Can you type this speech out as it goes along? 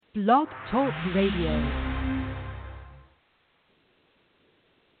Blog Talk Radio.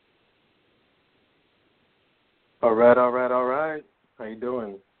 All right. How you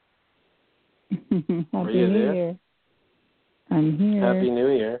doing? Happy New Year. I'm here. Happy New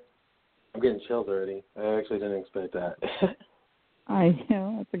Year. I'm getting chills already. I actually didn't expect that. I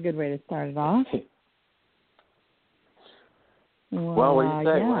know. That's a good way to start it off. Well, what do you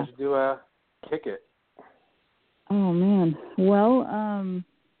say? Yeah. Why don't you kick it? Oh, man. Well,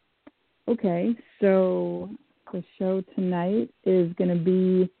 okay. So the show tonight is going to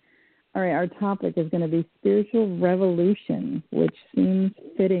be, all right, our topic is going to be spiritual revolution, which seems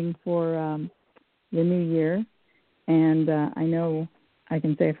fitting for the new year. And I know I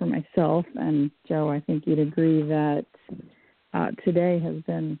can say for myself, and Joe, I think you'd agree that today has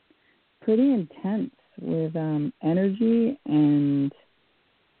been pretty intense with energy and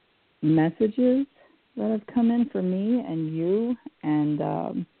messages that have come in for me and you,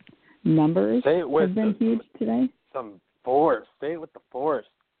 and numbers have been huge today. Some force. Say it with the force.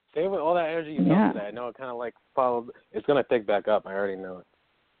 Say it with all that energy you felt today. I know it kind of like followed. It's going to pick back up. I already know it.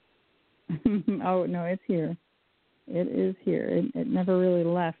 Oh, no, it's here. It is here. It never really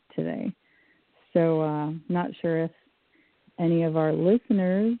left today. So not sure if any of our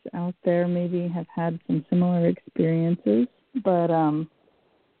listeners out there maybe have had some similar experiences, but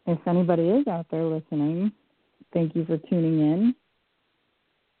if anybody is out there listening, thank you for tuning in.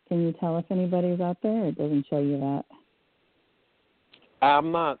 Can you tell if anybody's out there? It doesn't show you that.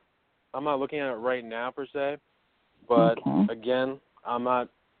 I'm not looking at it right now per se, but again, I'm not.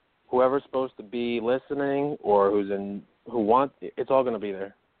 Whoever's supposed to be listening or who wants, it's all going to be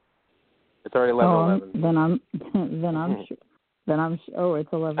there. It's already 11:11. Then I'm oh, it's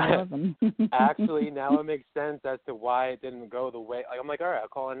 11:11. Actually, now it makes sense as to why it didn't go the way. Like, I'm like, all right, I'll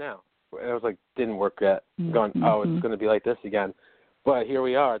call it now. It was like didn't work yet. Going, oh, it's going to be like this again. But here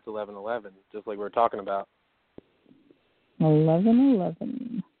we are. It's 11:11, just like we were talking about.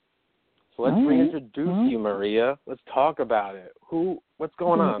 11:11. So let's reintroduce you, Maria. Let's talk about it. What's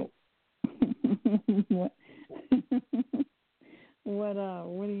going on?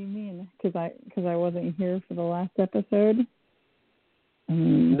 What do you mean? Because I wasn't here for the last episode.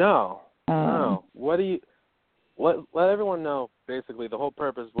 No. What do you? Let everyone know. Basically, the whole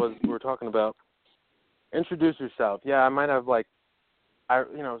purpose was we were talking about. Introduce yourself. Yeah, I might have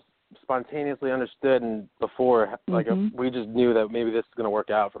spontaneously understood and before we just knew that maybe this is going to work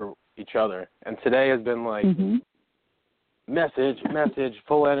out for each other. And today has been like. Message,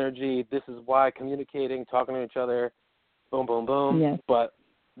 full energy. This is why communicating, talking to each other, boom, boom, boom. Yes. But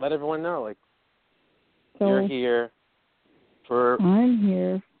let everyone know, you're here for... I'm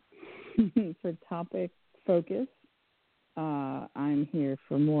here for topic focus. I'm here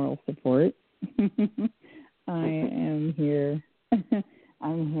for moral support. I am here.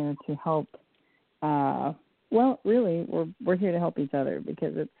 I'm here to help. Well, really, we're here to help each other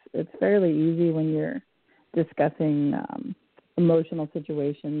because it's fairly easy when you're discussing emotional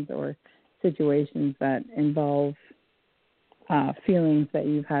situations or situations that involve feelings that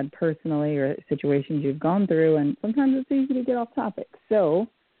you've had personally or situations you've gone through, and sometimes it's easy to get off topic. So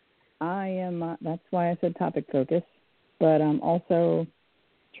I am, that's why I said topic focus, but also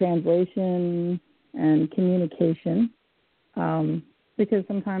translation and communication, because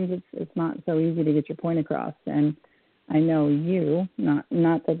sometimes it's not so easy to get your point across. And I know you,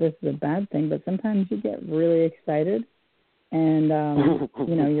 not that this is a bad thing, but sometimes you get really excited and,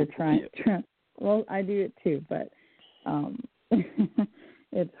 you're trying, well, I do it too, but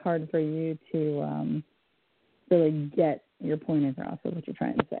it's hard for you to really get your point across of what you're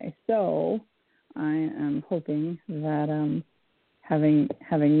trying to say. So I am hoping that having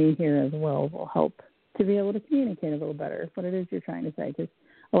me here as well will help to be able to communicate a little better what it is you're trying to say, because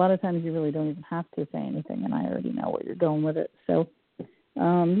a lot of times you really don't even have to say anything, and I already know where you're going with it. So,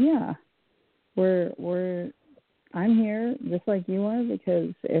 I'm here just like you are,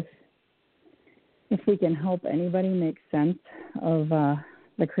 because if we can help anybody make sense of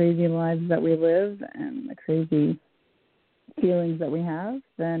the crazy lives that we live and the crazy feelings that we have,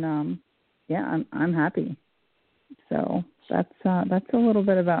 then I'm happy. So that's a little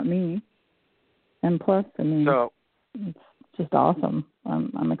bit about me, and plus, it's just awesome.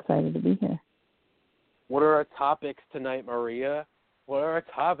 I'm excited to be here. What are our topics tonight, Maria? What are our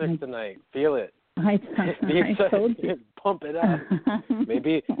topics tonight? Feel it. I told you. Pump it up.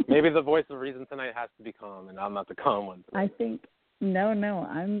 maybe the voice of reason tonight has to be calm, and I'm not the calm one. I think no.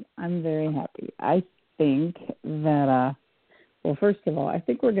 I'm very happy. I think that well, first of all, I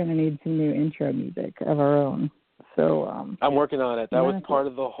think we're going to need some new intro music of our own. So I'm working on it. That was part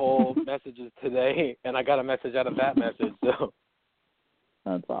of the whole messages today, and I got a message out of that message. So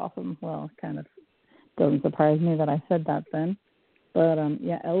That's awesome. Well, it kind of doesn't surprise me that I said that then. But,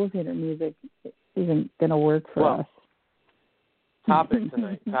 elevator music isn't going to work for us. Topic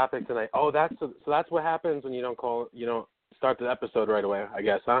tonight. Oh, that's what happens when you don't start the episode right away, I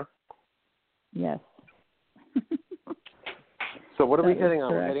guess, huh? Yes. So what are we hitting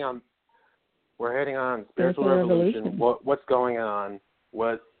on? We're hitting on spiritual revolution. What's going on?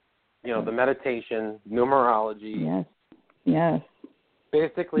 What, the meditation, numerology. Yes.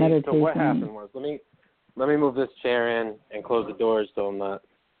 Basically, meditation. So what happened was, let me move this chair in and close the doors so I'm not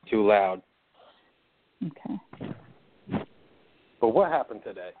too loud. Okay. But what happened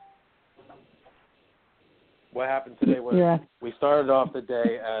today? Was we started off the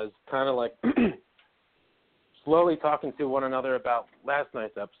day as kind of like slowly talking to one another about last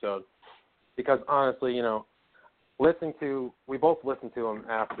night's episode, because honestly, we both listened to them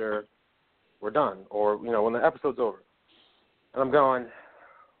after we're done, or when the episode's over. And I'm going,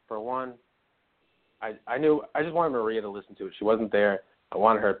 for one, I just wanted Maria to listen to it. She wasn't there. I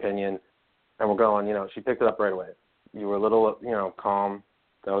wanted her opinion, and we're going. She picked it up right away. You were a little, calm.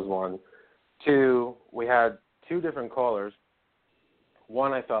 That was one. Two, we had two different callers.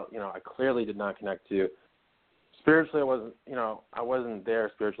 One, I felt, I clearly did not connect to. Spiritually, I wasn't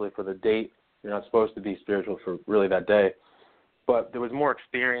there spiritually for the date. You're not supposed to be spiritual for really that day. But there was more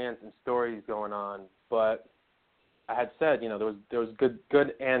experience and stories going on. But I had said, there was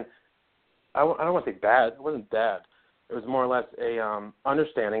good, and I don't want to say bad. It wasn't bad. It was more or less a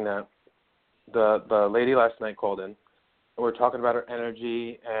understanding that the lady last night called in. We were talking about her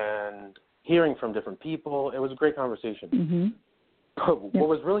energy and hearing from different people. It was a great conversation. Mm-hmm. But what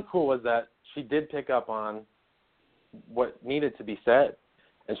was really cool was that she did pick up on what needed to be said.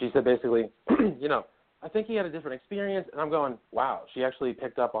 And she said basically, I think he had a different experience. And I'm going, wow, she actually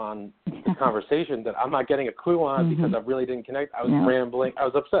picked up on the conversation that I'm not getting a clue on because I really didn't connect. I was rambling. I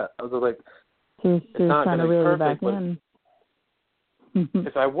was upset. I was like, it's not going to be perfect.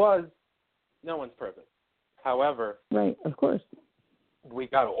 If I was, no one's perfect. However, right, of course, we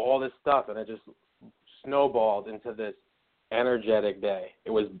got all this stuff, and it just snowballed into this energetic day.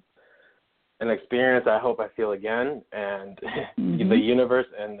 It was an experience I hope I feel again, and the universe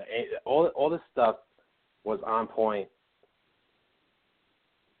and all this stuff was on point.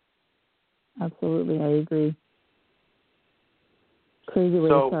 Absolutely, I agree. Crazy way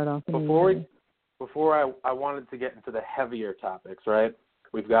to start off. Before I wanted to get into the heavier topics, right?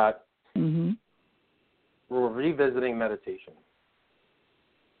 We've got. We're revisiting meditation.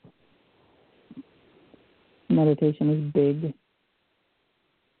 Meditation is big.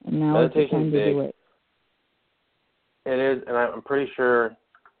 And now it's time to do it. It is, and I'm pretty sure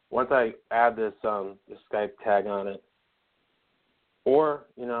once I add this Skype tag on it, or,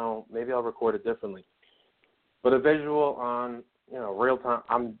 maybe I'll record it differently. But a visual on, real time,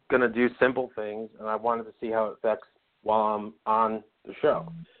 I'm going to do simple things, and I wanted to see how it affects while I'm on the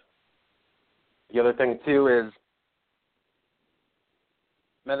show. The other thing, too, is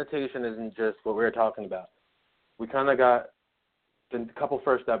meditation isn't just what we were talking about. We kind of got the couple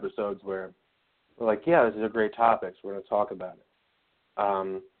first episodes where we're like, yeah, this is a great topic, so we're going to talk about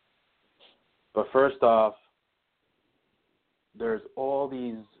it. But first off, there's all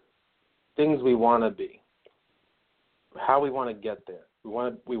these things we want to be, how we want to get there. We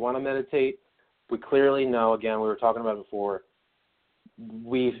want to meditate. We clearly know, again, we were talking about it before,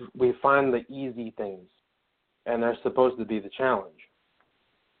 we find the easy things, and they're supposed to be the challenge.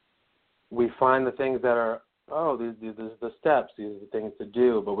 We find the things that are, these are the steps, these are the things to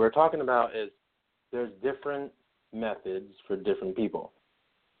do. But what we're talking about is there's different methods for different people.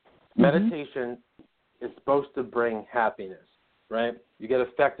 Meditation is supposed to bring happiness, right? You get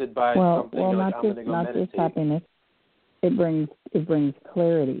affected by something, you're like, I'm going to go meditate. Not just happiness. It brings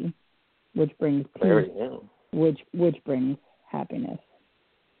clarity, which brings peace, which brings happiness.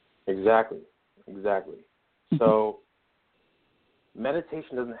 Exactly. So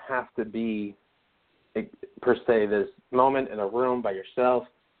meditation doesn't have to be, per se, this moment in a room by yourself,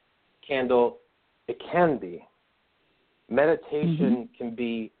 candle. It can be. Meditation can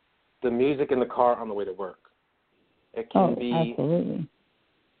be the music in the car on the way to work. It can be absolutely.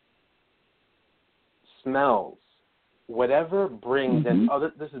 Smells. Whatever brings, and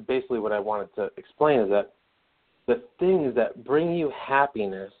this is basically what I wanted to explain, is that the things that bring you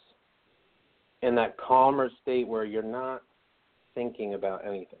happiness in that calmer state where you're not thinking about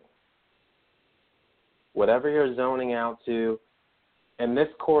anything. Whatever you're zoning out to, and this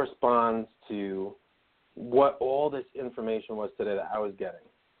corresponds to what all this information was today that I was getting.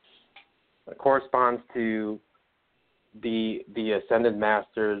 It corresponds to the ascended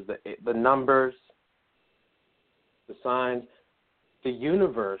masters, the numbers, the signs. the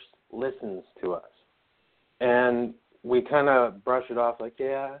universe listens to us. And we kind of brush it off like,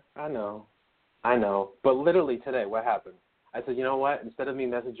 yeah, I know. But literally today, what happened? I said, you know what? Instead of me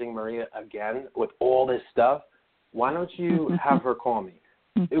messaging Maria again with all this stuff, why don't you have her call me?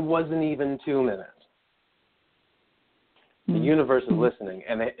 It wasn't even 2 minutes. The universe is listening,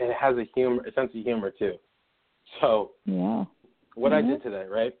 and it has a sense of humor too. So what I did today,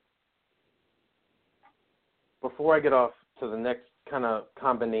 right? Before I get off to the next kind of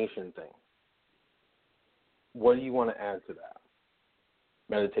combination thing, what do you want to add to that,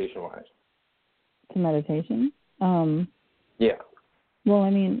 meditation-wise? To meditation? Yeah. Well, I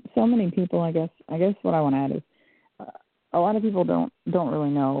mean, so many people, I guess what I want to add is a lot of people don't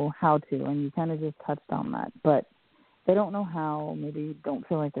really know how to, and you kind of just touched on that, but they don't know how, maybe don't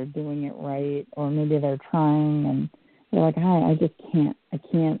feel like they're doing it right, or maybe they're trying and they're like, I just can't. I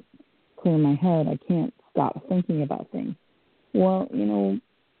can't clear my head. I can't stop thinking about things. Well, you know,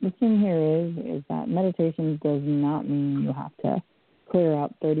 the thing here is that meditation does not mean you have to clear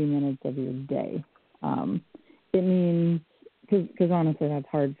out 30 minutes of your day. It means, because honestly that's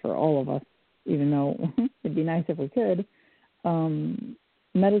hard for all of us, even though it'd be nice if we could.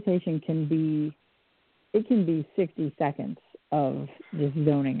 Meditation can be 60 seconds of just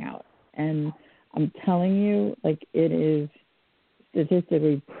zoning out. And I'm telling you, like, it is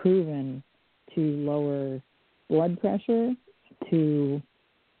statistically proven to lower blood pressure, to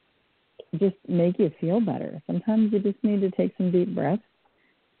just make you feel better. Sometimes you just need to take some deep breaths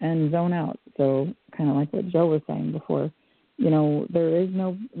and zone out. So kind of like what Joe was saying before, you know, there is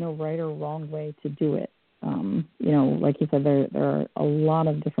no right or wrong way to do it. You know, like you said, there are a lot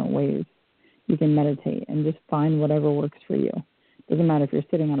of different ways you can meditate, and just find whatever works for you. It doesn't matter if you're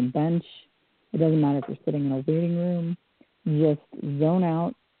sitting on a bench. It doesn't matter if you're sitting in a waiting room. Just zone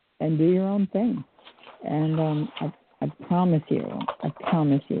out and do your own thing. And I promise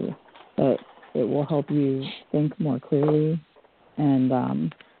you that it will help you think more clearly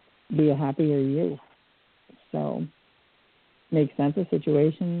and be a happier you. So make sense of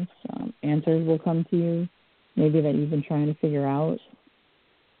situations. Answers will come to you, maybe that you've been trying to figure out.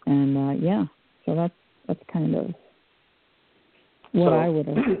 And so that's kind of what I would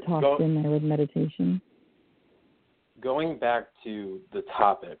have tossed in there with meditation. Going back to the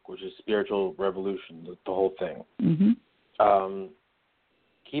topic, which is spiritual revolution, the whole thing. Mm-hmm.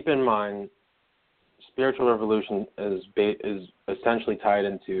 Keep in mind, spiritual revolution is essentially tied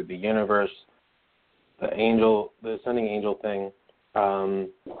into the universe, the ascending angel thing,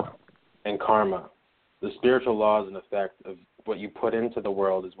 and karma. The spiritual laws and effect of what you put into the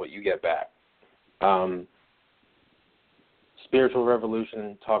world is what you get back. Spiritual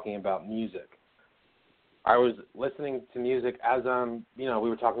revolution, talking about music. I was listening to music as we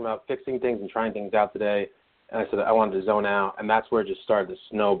were talking about fixing things and trying things out today, and I said I wanted to zone out, and that's where it just started to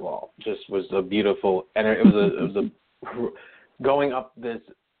snowball. Just was a beautiful, and it was a going up this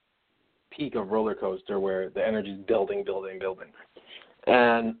peak of roller coaster where the energy is building,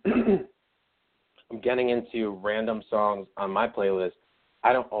 and I'm getting into random songs on my playlist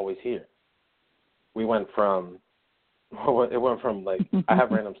I don't always hear. It went from like, I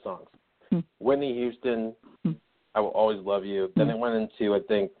have random songs. Whitney Houston, I Will Always Love You. Then it went into, I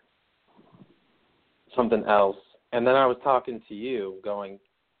think, something else. And then I was talking to you going,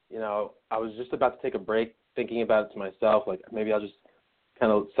 you know, I was just about to take a break thinking about it to myself, like maybe I'll just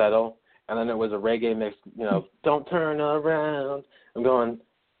kind of settle. And then it was a reggae mix, you know, Don't Turn Around. I'm going,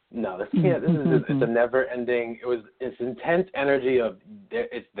 no, this can't. It's a never-ending. It's intense energy of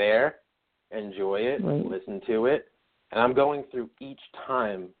it's there, enjoy it, listen to it, and I'm going through each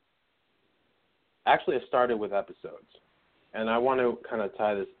time. Actually, I started with episodes, and I want to kind of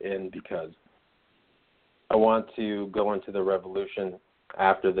tie this in because I want to go into the revolution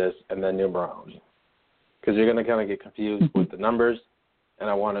after this and then numerology, because you're going to kind of get confused with the numbers, and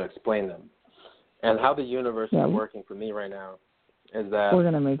I want to explain them and how the universe is working for me right now. Is that we're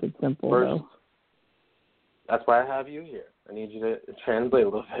going to make it simple, first, though. That's why I have you here. I need you to translate a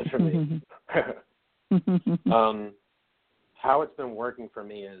little bit for me. How it's been working for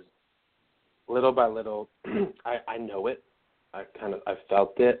me is little by little, I know it. I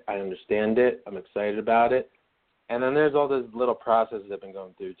felt it. I understand it. I'm excited about it. And then there's all these little processes I've been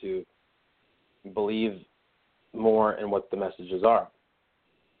going through to believe more in what the messages are.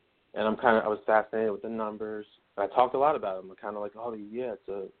 And I was fascinated with the numbers. I talked a lot about them. I'm kind of like, oh, yeah,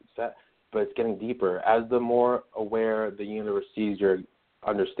 it's that. But it's getting deeper. As the more aware the universe sees you're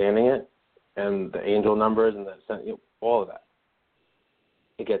understanding it, and the angel numbers and all of that,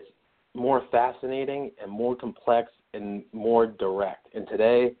 it gets more fascinating and more complex and more direct. And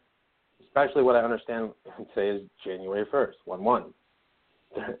today, especially what I understand today is January 1st, 1/1.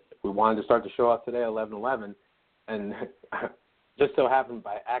 we wanted to start the show off today at 11:11, and just so happened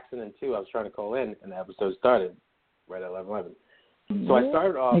by accident too, I was trying to call in, and the episode started right at 11:11. So I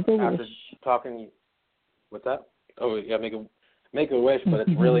started off after talking. What's that? Oh yeah, make a wish, but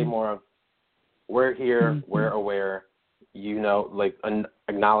it's really more of we're here, we're aware, like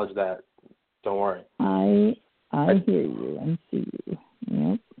acknowledge that. Don't worry. I hear you and see you.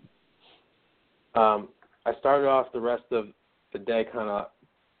 Yep. I started off the rest of the day kind of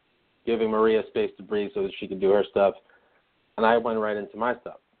giving Maria space to breathe so that she could do her stuff, and I went right into my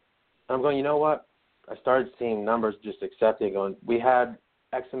stuff. And I'm going, you know what? I started seeing numbers just accepting, going, we had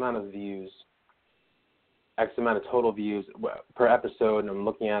X amount of views, X amount of total views per episode, and I'm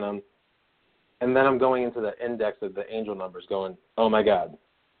looking at them. And then I'm going into the index of the angel numbers going, oh, my God,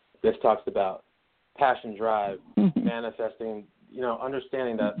 this talks about passion, drive, manifesting,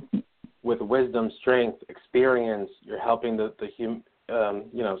 understanding that with wisdom, strength, experience, you're helping the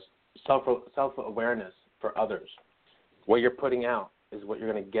self-awareness for others. What you're putting out is what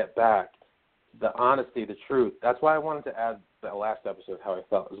you're going to get back. The honesty, the truth. That's why I wanted to add the last episode, how I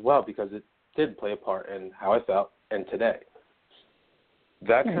felt as well, because it did play a part in how I felt and today.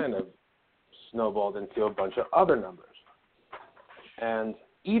 That kind of snowballed into a bunch of other numbers. And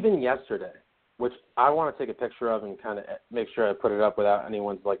even yesterday, which I want to take a picture of and kind of make sure I put it up without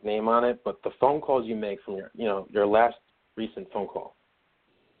anyone's name on it, but the phone calls you make from your last recent phone call,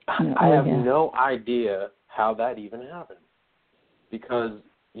 I have no idea how that even happened, because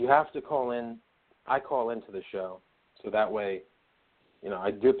you have to call in. I call into the show, so that way, I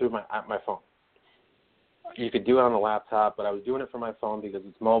do it through my phone. You could do it on the laptop, but I was doing it from my phone because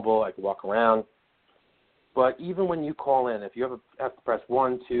it's mobile. I could walk around. But even when you call in, if you have to press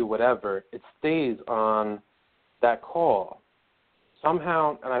 1, 2, whatever, it stays on that call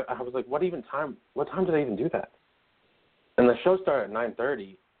somehow. And I was like, what time did I even do that? And the show started at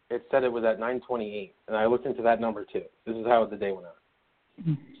 9:30. It said it was at 9:28, and I looked into that number too. This is how the day went out.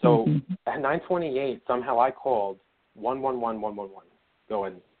 So at 9:28, somehow I called 111-111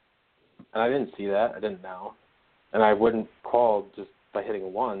 going, and I didn't see that. I didn't know, and I wouldn't call just by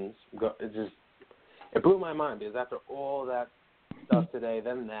hitting ones. It blew my mind, because after all that stuff today,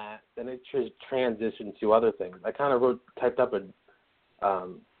 then it just transitioned to other things. I kind of typed up a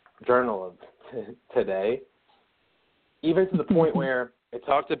journal of today, even to the point where it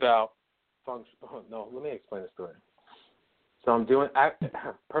talked about function. Oh, no, let me explain the story. So I'm doing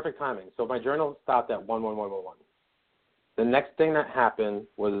perfect timing. So my journal stopped at 11111. The next thing that happened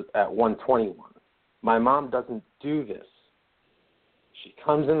was at 121. My mom doesn't do this. She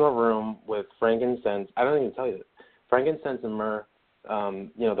comes in the room with frankincense. I don't even tell you this. Frankincense and myrrh,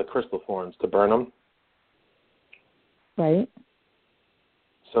 the crystal forms to burn them. Right.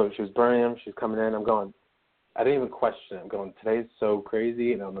 So she was burning them. She's coming in. I'm going. I didn't even question it. I'm going, today's so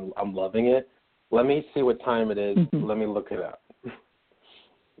crazy, and I'm loving it. Let me see what time it is. Let me look it up.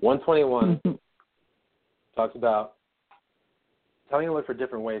 121 talks about telling you to look for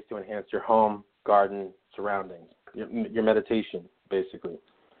different ways to enhance your home, garden, surroundings, your meditation, basically.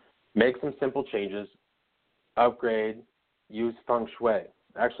 Make some simple changes, upgrade, use feng shui. It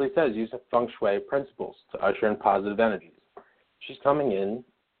actually says use feng shui principles to usher in positive energies. She's coming in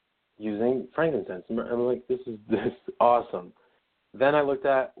using frankincense. And I'm like, this is awesome. Then I looked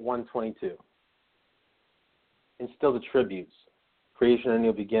at 122. Instill the tributes, creation of a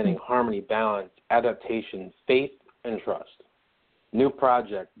new beginning, harmony, balance, adaptation, faith, and trust. New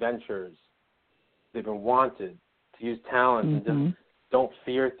project, ventures. They've been wanted to use talent and just don't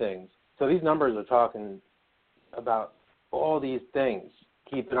fear things. So these numbers are talking about all these things.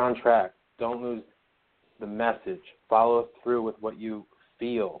 Keep it on track. Don't lose the message. Follow through with what you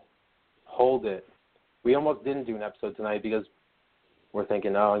feel. Hold it. We almost didn't do an episode tonight because we're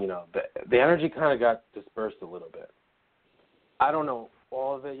thinking, the energy kind of got dispersed a little bit. I don't know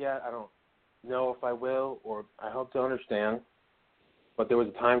all of it yet. I don't know if I will, or I hope to understand. But there was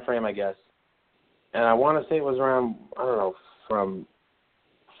a time frame, I guess. And I want to say it was around, from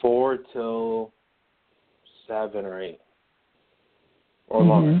 4 till 7 or 8. Or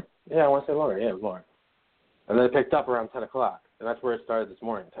longer. Yeah, I want to say longer. Yeah, it was longer. And then it picked up around 10 o'clock. And that's where it started this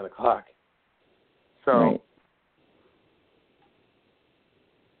morning, 10 o'clock. So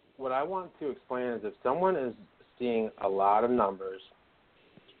what I want to explain is if someone is seeing a lot of numbers,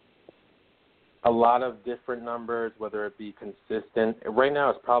 a lot of different numbers, whether it be consistent. Right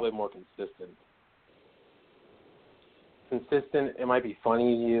now it's probably more consistent. Consistent, it might be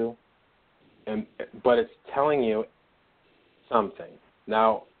funny to you, but it's telling you something.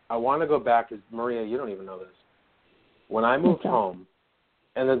 Now, I want to go back, because Maria, you don't even know this. When I moved home,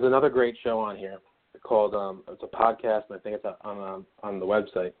 and there's another great show on here, called it's a podcast, and I think it's on the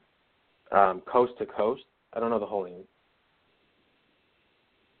website, Coast to Coast. I don't know the whole name.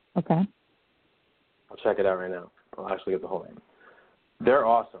 Okay. I'll check it out right now. I'll actually get the whole name. They're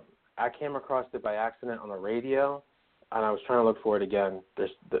awesome. I came across it by accident on the radio, and I was trying to look for it again.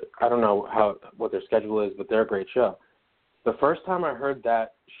 I don't know what their schedule is, but they're a great show. The first time I heard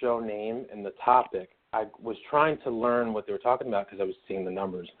that show name and the topic, I was trying to learn what they were talking about because I was seeing the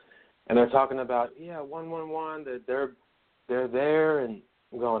numbers. And they're talking about, 111, they're there, and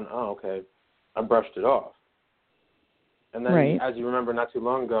I'm going, oh, okay. I brushed it off. And then, as you remember, not too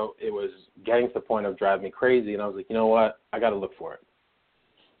long ago, it was getting to the point of driving me crazy, and I was like, you know what? I got to look for it.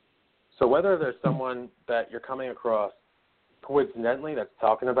 So whether there's someone that you're coming across coincidentally that's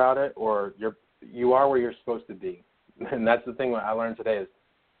talking about it, or you are where you're supposed to be, and that's the thing I learned today is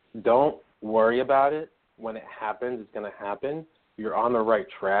don't worry about it. When it happens, it's going to happen. You're on the right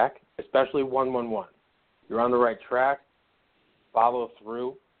track, especially 111. You're on the right track. Follow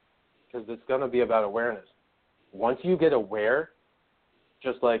through, because it's going to be about awareness. Once you get aware,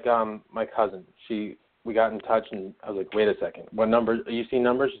 just like my cousin, we got in touch, and I was like, wait a second, what numbers? You see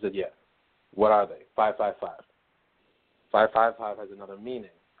numbers? She said, yeah. What are they? 555. 555 has another meaning.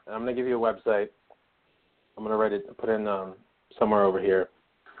 And I'm going to give you a website. I'm going to put in somewhere over here.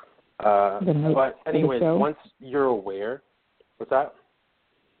 But anyways, once you're aware, what's that?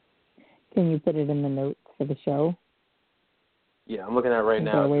 Can you put it in the notes for the show? Yeah, I'm looking at it right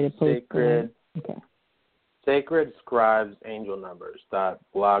now. Sacred Scribes Angel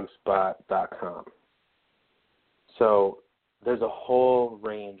Numbers.blogspot.com. So there's a whole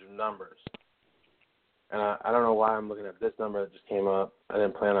range of numbers. And I don't know why I'm looking at this number that just came up. I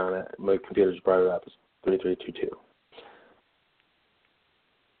didn't plan on it. My computer just brought it up. It's 3322.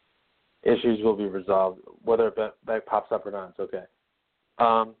 Issues will be resolved. Whether that pops up or not, it's okay.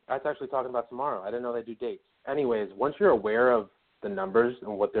 That's actually talking about tomorrow. I didn't know they do dates. Anyways, once you're aware of the numbers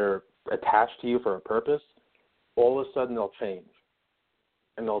and what they're attached to you for a purpose, all of a sudden they'll change.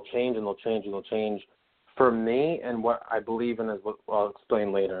 And they'll change and they'll change and they'll change. For me, and what I believe in is what I'll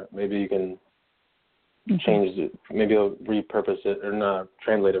explain later. Maybe you can change it. Maybe you'll repurpose it or not,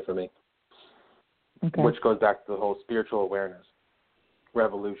 translate it for me. Okay. Which goes back to the whole spiritual awareness.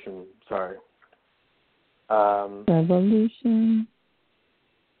 Revolution.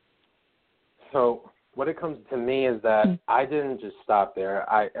 So what it comes to me is that I didn't just stop there.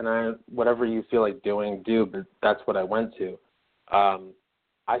 Whatever you feel like doing, do, but that's what I went to.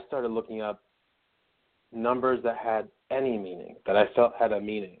 I started looking up numbers that had any meaning, that I felt had a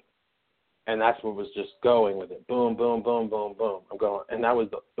meaning. And that's what was just going with it. Boom, boom, boom, boom, boom. I'm going, and it was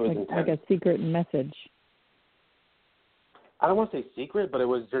intense. Like a secret message. I don't want to say secret, but it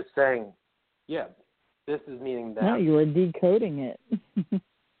was just saying, yeah, this is meaning that. No, you were decoding it.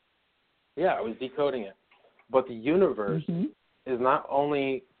 Yeah, I was decoding it. But the universe is not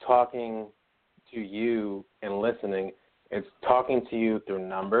only talking to you and listening, it's talking to you through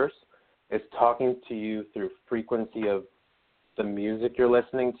numbers. It's talking to you through frequency of the music you're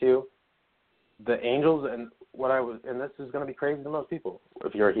listening to. The angels, and this is going to be crazy to most people.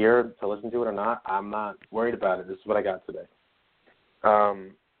 If you're here to listen to it or not, I'm not worried about it. This is what I got today.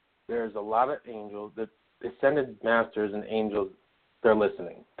 There's a lot of angels, the ascended masters and angels, they're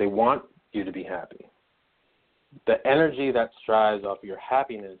listening. They want you to be happy. The energy that strives off your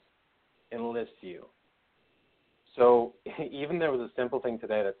happiness enlists you. So even there was a simple thing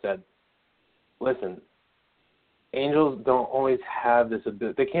today that said, listen, angels don't always have this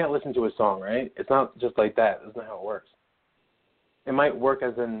ability. They can't listen to a song, right? It's not just like that. That's not how it works. It might work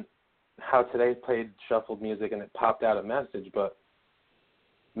as in how today played shuffled music and it popped out a message, but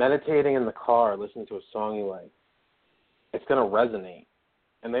meditating in the car, listening to a song you like, it's going to resonate.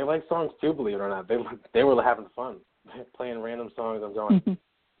 And they like songs too, believe it or not. They were having fun playing random songs. I'm going,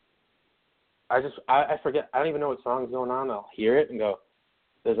 I forget. I don't even know what song's going on. I'll hear it and go,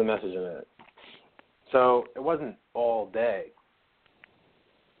 there's a message in it. So it wasn't all day.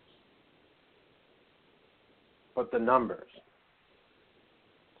 But the numbers.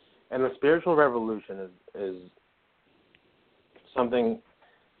 And the spiritual revolution is something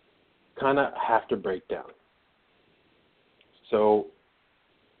kind of have to break down. So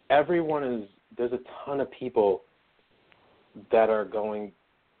there's a ton of people that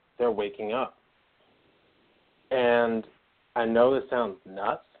they're waking up. And I know this sounds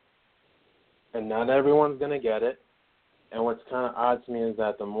nuts, and not everyone's going to get it. And what's kind of odd to me is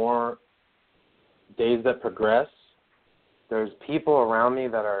that the more days that progress, there's people around me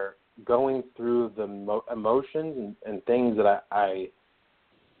that are going through the emotions and things that I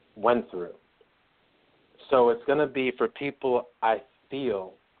went through. So it's going to be for people I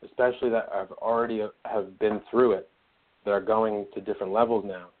feel especially that have been through it, that are going to different levels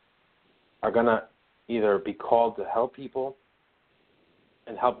now, are going to either be called to help people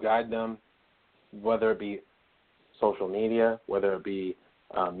and help guide them, whether it be social media, whether it be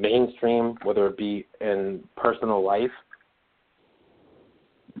mainstream, whether it be in personal life,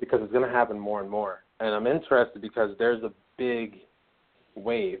 because it's going to happen more and more. And I'm interested because there's a big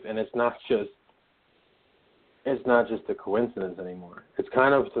wave, and it's not just a coincidence anymore. It's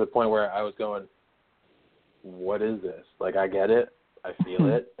kind of to the point where I was going, what is this? Like, I get it, I feel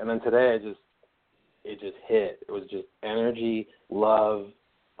it, and then today it just hit. It was just energy, love,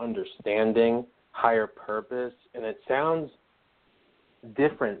 understanding, higher purpose, and it sounds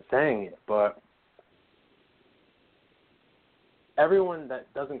different saying it, but everyone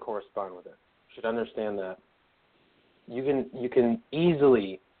that doesn't correspond with it should understand that you can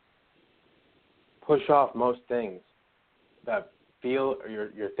easily push off most things that feel or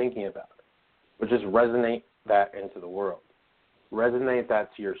you're thinking about, but just resonate that into the world. Resonate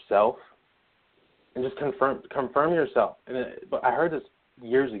that to yourself, and just confirm yourself. But I heard this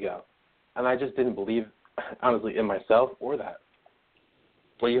years ago, and I just didn't believe, honestly, in myself or that.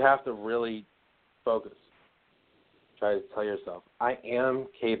 But you have to really focus. Try to tell yourself, I am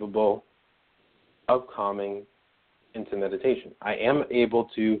capable of calming into meditation. I am able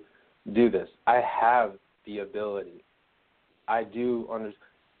to do this. I have the ability. I do understand.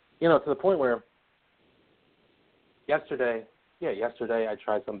 To the point where yesterday I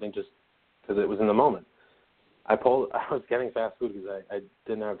tried something just because it was in the moment. I was getting fast food because I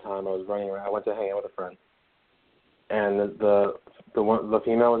didn't have time. I was running around. I went to hang out with a friend. And the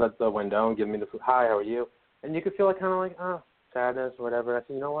female was at the window and giving me the food. Hi, how are you? And you could feel kind of like, sadness or whatever. I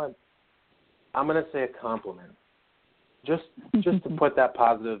said, you know what? I'm going to say a compliment, just to put that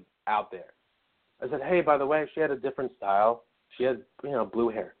positive out there. I said, hey, by the way, she had a different style. She had, blue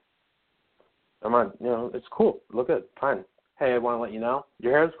hair. Come on, it's cool. Look good. Fine. Hey, I want to let you know,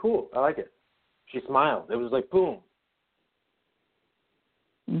 your hair is cool. I like it. She smiled. It was like, boom.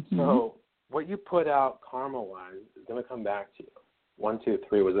 Mm-hmm. So what you put out karma-wise is going to come back to you. 1, 2,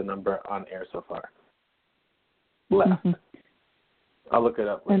 3 was the number on air so far. Left. Mm-hmm. I'll look it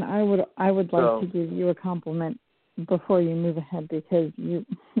up later. And I would like to give you a compliment before you move ahead, because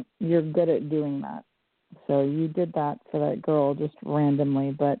you're good at doing that. So you did that for that girl just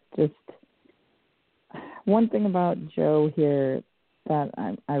randomly, but just one thing about Joe here that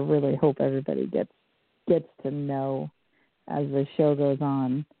I really hope everybody gets to know as the show goes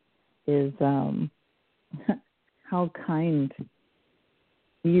on is how kind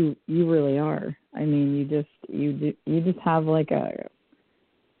you really are. I mean, you just have like a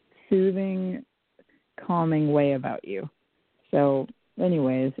soothing, calming way about you. So,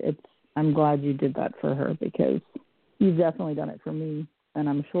 anyways, I'm glad you did that for her, because you've definitely done it for me, and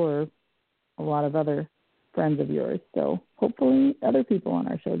I'm sure a lot of other friends of yours. So hopefully other people on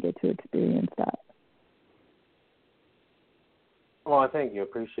our show get to experience that. Well, I thank you.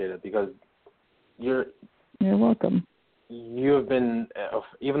 Appreciate it, because you're welcome. You have been,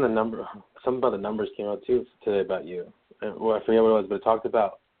 even some about the numbers came out too today about you. Well, I forget what it was, but it talked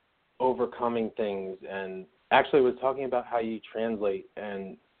about overcoming things, and actually it was talking about how you translate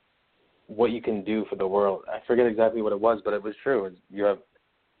and what you can do for the world. I forget exactly what it was, but it was true.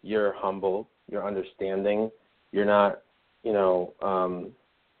 You're humble, you're understanding, you're not,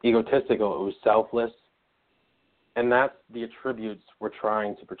 egotistical. It was selfless. And that's the attributes we're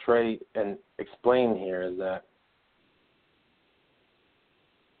trying to portray and explain here, is that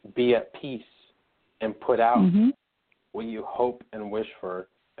be at peace and put out what you hope and wish for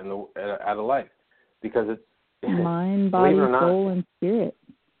out of life, because it's mind, body, soul, and spirit.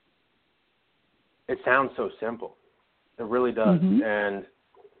 It sounds so simple. It really does, and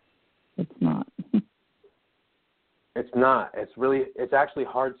it's not. It's not. It's actually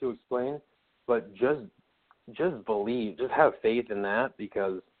hard to explain, but just believe, just have faith in that,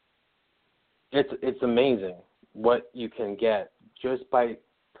 because it's amazing what you can get just by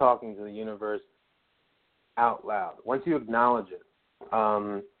talking to the universe out loud. Once you acknowledge it,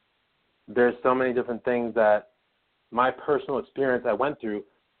 there's so many different things that my personal experience I went through,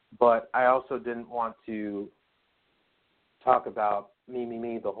 but I also didn't want to talk about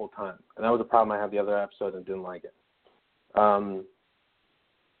me the whole time. And that was a problem I had the other episode and didn't like it. I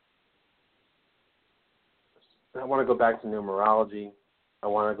want to go back to numerology. I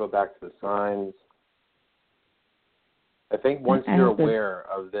want to go back to the signs. I think once you're aware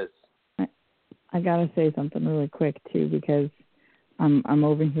of this. I got to say something really quick, too, because I'm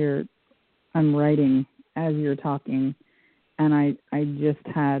over here, I'm writing as you're talking, and I just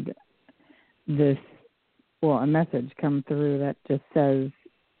had a message come through that just says,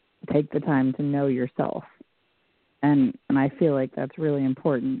 take the time to know yourself. And I feel like that's really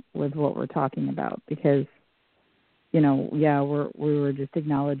important with what we're talking about because, we were just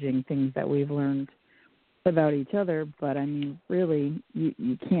acknowledging things that we've learned about each other, but I mean, really,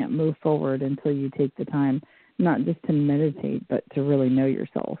 you can't move forward until you take the time, not just to meditate, but to really know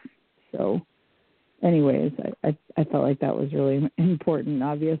yourself. So anyways, I felt like that was really important.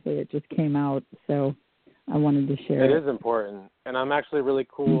 Obviously, it just came out, so I wanted to share it. It is important, and I'm actually really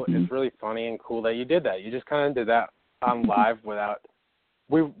cool. Mm-hmm. It's really funny and cool that you did that. You just kind of did that on live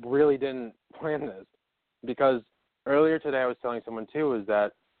we really didn't plan this, because earlier today I was telling someone too is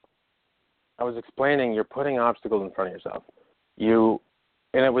that I was explaining you're putting obstacles in front of yourself.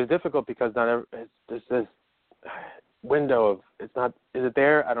 And it was difficult because there's this window of, is it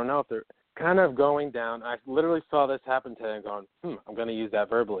there? I don't know if they're kind of going down. I literally saw this happen today and going, I'm going to use that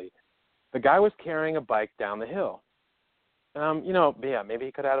verbally. The guy was carrying a bike down the hill. Maybe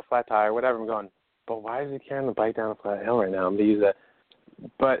he could have had a flat tire or whatever. I'm going, but why is he carrying the bike down a flat hill right now? I'm going to use that.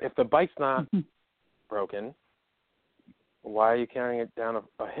 But if the bike's not broken, why are you carrying it down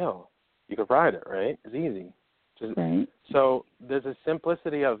a hill? You could ride it, right? It's easy. Right. So there's a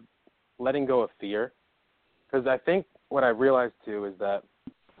simplicity of letting go of fear, because I think what I realized too is that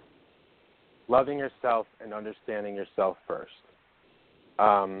loving yourself and understanding yourself first.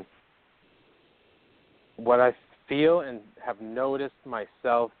 What I feel and have noticed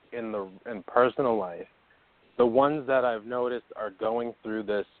myself in personal life, the ones that I've noticed are going through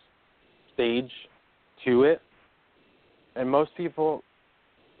this stage to it, and most people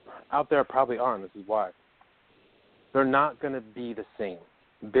out there probably are, and this is why. They're not going to be the same.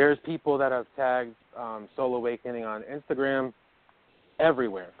 There's people that have tagged Soul Awakening on Instagram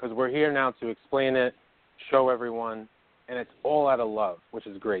everywhere, because we're here now to explain it, show everyone, and it's all out of love, which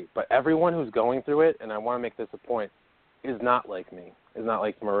is great. But everyone who's going through it, and I want to make this a point, is not like me, is not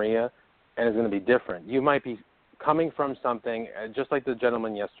like Maria, and is going to be different. You might be coming from something, just like the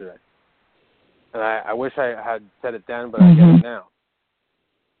gentleman yesterday. And I wish I had said it then, but I get it now.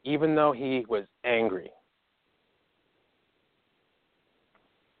 Even though he was angry.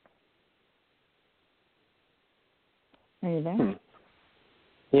 Are you there?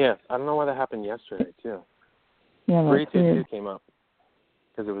 Yeah, I don't know why that happened yesterday, too. Yeah, 322 came up,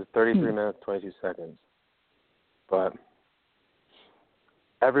 because it was 33 minutes, 22 seconds. But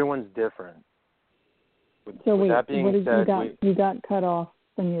everyone's different. So with that being said, you got cut off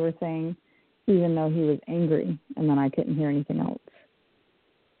when you were saying, even though he was angry, and then I couldn't hear anything else.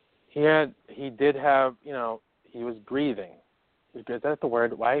 He did have, he was grieving. Is that the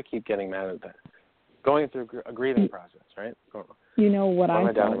word? Why do I keep getting mad at that? Going through a grieving process, right? You know what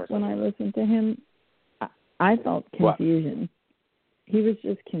I felt when I listened to him? I felt confusion. What? He was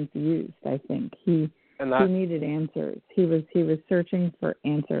just confused, I think. He needed answers. He was searching for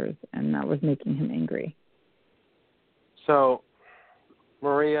answers, and that was making him angry. So,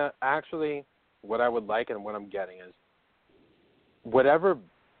 Maria, actually, what I would like and what I'm getting is whatever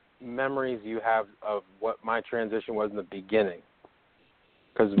memories you have of what my transition was in the beginning,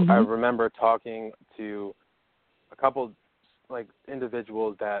 because I remember talking to a couple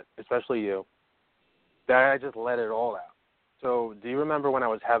individuals that, especially you, that I just let it all out. So do you remember when I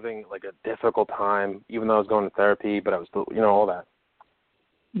was having a difficult time, even though I was going to therapy, but I was still, all that?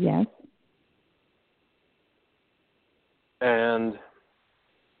 Yes. And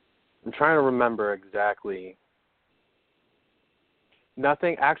I'm trying to remember exactly.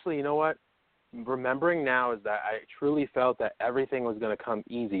 Nothing. Actually, you know what? Remembering now is that I truly felt that everything was going to come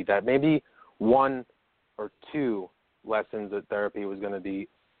easy, that maybe 1 or 2 lessons at therapy was going to be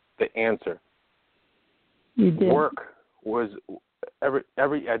the answer. You did. Work was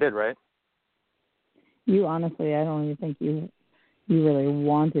I did, right? You honestly, I don't even think you really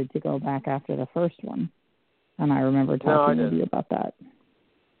wanted to go back after the first one. And I remember talking with you about that.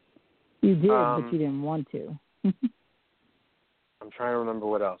 You did, but you didn't want to. I'm trying to remember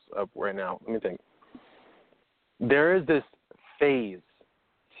what else up right now. Let me think. There is this phase,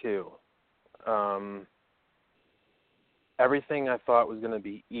 too. Everything I thought was going to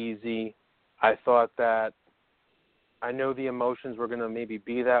be easy. I thought that I know the emotions were going to maybe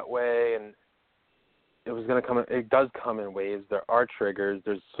be that way, and it was going to come. It does come in waves. There are triggers.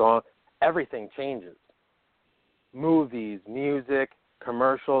 There's songs. Everything changes. Movies, music,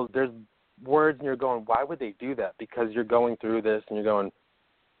 commercials. There's words, and you're going, why would they do that? Because you're going through this, and you're going,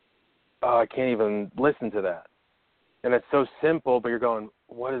 oh, I can't even listen to that. And it's so simple, but you're going,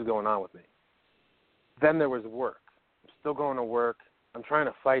 what is going on with me? Then there was work. I'm still going to work. I'm trying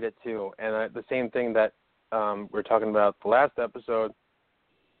to fight it, too. And the same thing that we were talking about the last episode,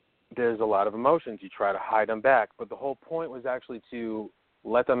 there's a lot of emotions. You try to hide them back. But the whole point was actually to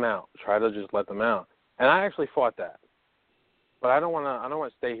let them out. Try to just let them out. And I actually fought that. But I don't want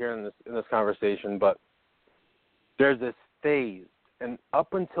to stay here in this conversation, but there's this phase, and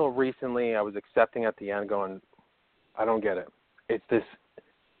up until recently I was accepting at the end going, I don't get it. It's this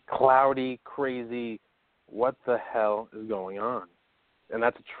cloudy, crazy, what the hell is going on? And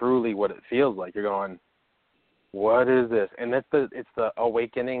that's truly what it feels like. You're going, what is this? And it's the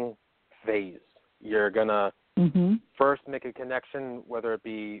awakening phase. You're going to first make a connection, whether it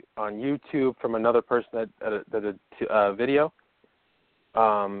be on YouTube from another person that did a video.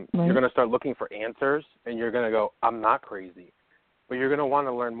 Right. You're going to start looking for answers, and you're going to go, I'm not crazy. But you're going to want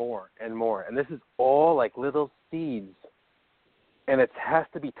to learn more and more. And this is all like little seeds. And it has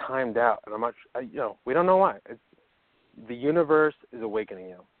to be timed out. And we don't know why. The universe is awakening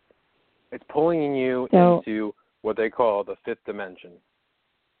you. It's pulling you into what they call the fifth dimension.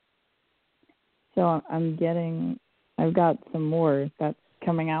 So I've got some more that's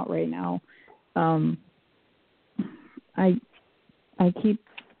coming out right now. I keep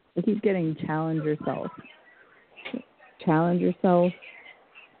getting challenge yourself. Challenge yourself.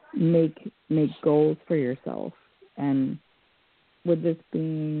 Make goals for yourself. And with this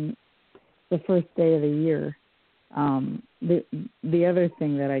being the first day of the year, the other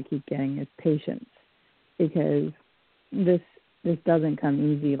thing that I keep getting is patience, because this doesn't come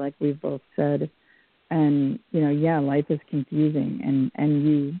easy, like we've both said. And life is confusing, and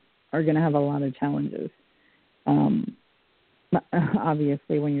you are going to have a lot of challenges.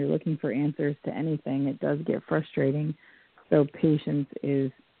 Obviously, when you're looking for answers to anything, it does get frustrating. So patience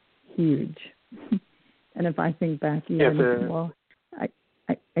is huge. And if I think back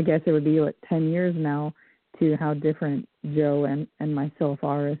I guess it would be 10 years now to how different Joe and myself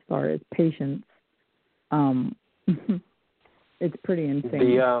are as far as patience. It's pretty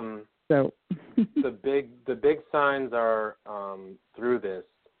insane. The big signs are through this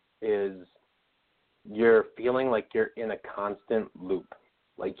is you're feeling like you're in a constant loop,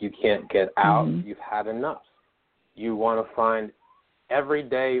 like you can't get out. You've had enough. You want to find every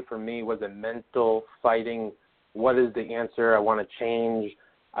day. For me, was a mental fighting. What is the answer? I want to change.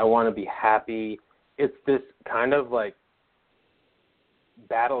 I want to be happy. It's this kind of like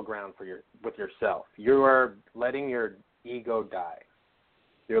battleground with yourself. You are letting your ego die.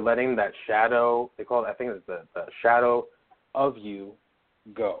 You're letting that shadow, they call it, I think it's the shadow of you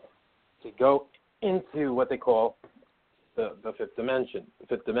go. To go into what they call the fifth dimension. The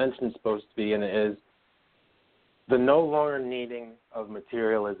fifth dimension is supposed to be, and it is the no longer needing of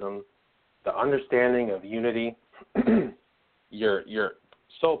materialism, the understanding of unity, your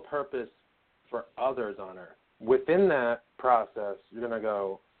sole purpose for others on earth. Within that process, you're going to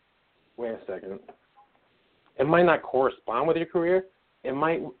go, wait a second. It might not correspond with your career. It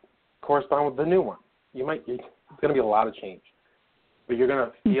might correspond with the new one. It's going to be a lot of change. But you're going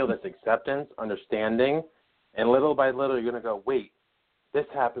to feel this acceptance, understanding, and little by little you're going to go, wait, this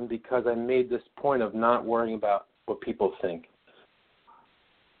happened because I made this point of not worrying about what people think.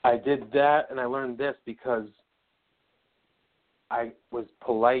 I did that and I learned this because I was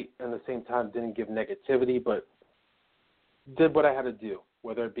polite and at the same time didn't give negativity, but did what I had to do,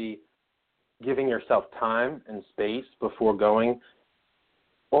 whether it be giving yourself time and space before going.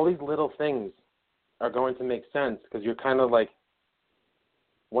 All these little things are going to make sense because you're kind of like,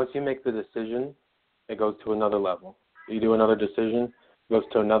 once you make the decision, it goes to another level. You do another decision, it goes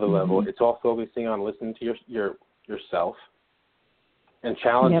to another level. It's all focusing on listening to yourself and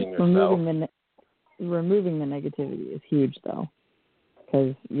challenging yourself. Removing the negativity is huge, though,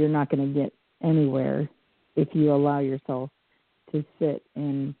 because you're not going to get anywhere if you allow yourself to sit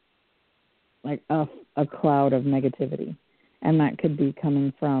in like a cloud of negativity. And that could be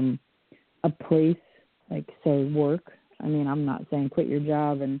coming from a place, like, say, work. I mean, I'm not saying quit your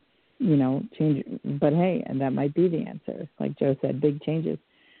job and, change it. But, hey, and that might be the answer. Like Joe said, big changes.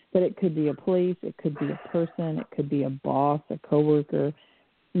 But it could be a place. It could be a person. It could be a boss, a coworker,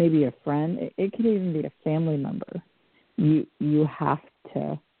 maybe a friend. It could even be a family member. You have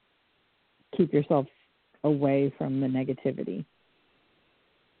to keep yourself away from the negativity.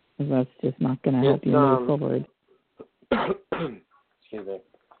 That's just not going to help you move forward. Excuse me.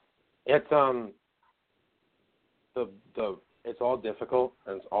 It's it's all difficult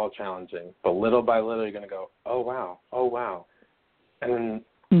and it's all challenging, but little by little you're going to go, oh wow, and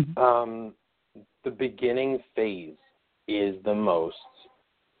the beginning phase is the most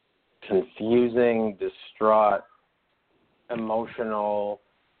confusing, distraught, emotional.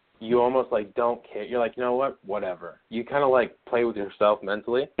 You almost like don't care. You're like, you know what? Whatever. You kind of like play with yourself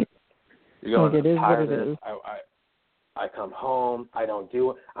mentally. You're going, it is I'm tired what it of this. I come home. I don't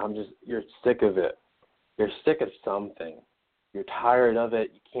do it. You're sick of it. You're sick of something. you're tired of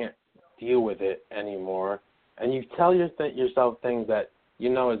it, you can't deal with it anymore, and you tell yourself things that you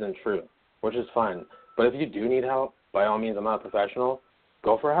know isn't true, which is fine. But if you do need help, by all means, I'm not a professional,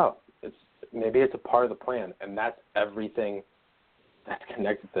 go for help. Maybe it's a part of the plan, and that's everything that's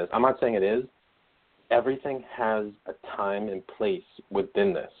connected to this. I'm not saying it is. Everything has a time and place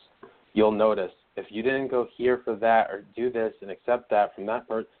within this. You'll notice if you didn't go here for that or do this and accept that from that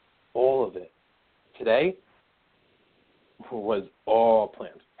person, all of it today was all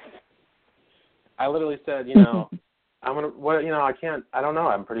planned. I literally said, I'm gonna. What? I don't know.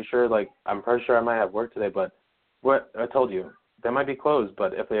 I'm pretty sure I might have work today, but what I told you, they might be closed.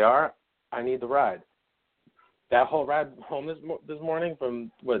 But if they are, I need the ride. That whole ride home this morning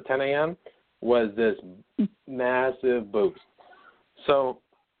from 10 a.m. was this massive boost. So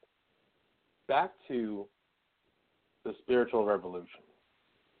back to the spiritual revolution.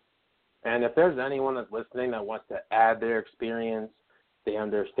 And if there's anyone that's listening that wants to add their experience, they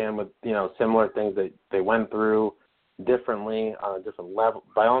understand what similar things that they went through differently on a different level,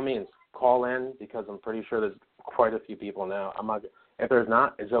 by all means, call in, because I'm pretty sure there's quite a few people now. If there's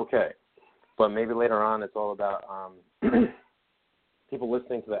not, it's okay. But maybe later on it's all about people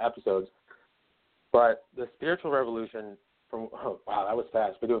listening to the episodes. But the spiritual revolution that was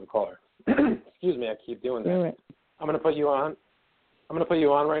fast. We do have a caller. Excuse me, I keep doing that. Right. I'm going to put you on.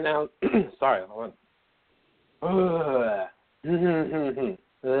 Right now. Sorry, hold on.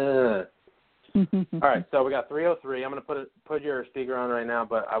 All right, so we got 303. I'm going to put your speaker on right now,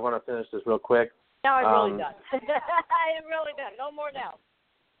 but I want to finish this real quick. Now I'm really done. I am really done. No more now.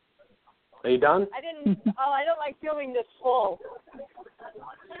 Are you done? I don't like feeling this full.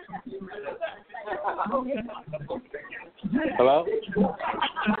 Hello?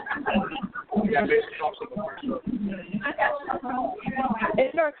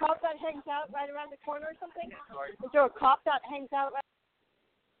 Is there a cop that hangs out right around the corner or something? Is there a cop that hangs out right?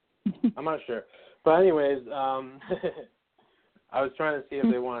 I'm not sure. But anyways, I was trying to see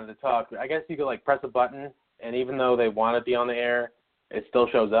if they wanted to talk. I guess you could press a button, and even though they want to be on the air, it still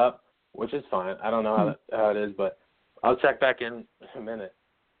shows up, which is fine. I don't know how it is, but I'll check back in a minute.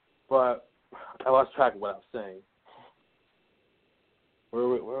 But I lost track of what I was saying. Where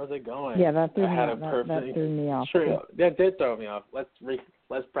was I going? Yeah, that threw me off. Sure, that did throw me off. Let's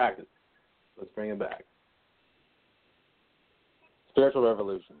practice. Let's bring it back. Spiritual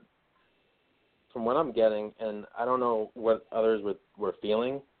revolution. From what I'm getting, and I don't know what others were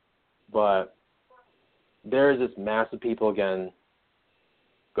feeling, but there is this mass of people again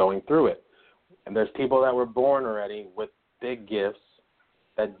going through it. And there's people that were born already with big gifts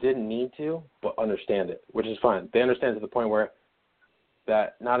that didn't need to, but understand it, which is fine. They understand to the point where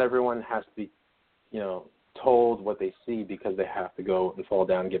that not everyone has to be, told what they see because they have to go and fall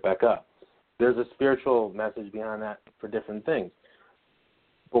down and get back up. There's a spiritual message behind that for different things.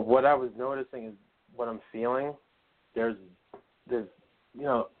 But what I was noticing is what I'm feeling. There's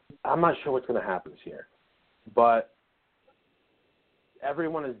I'm not sure what's going to happen here, but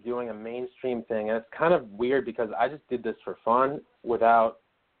everyone is doing a mainstream thing, and it's kind of weird because I just did this for fun without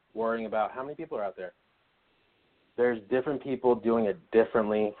worrying about how many people are out there. There's different people doing it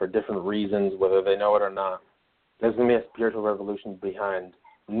differently for different reasons, whether they know it or not. There's going to be a spiritual revolution behind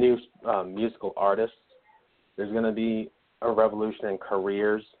new musical artists. There's going to be a revolution in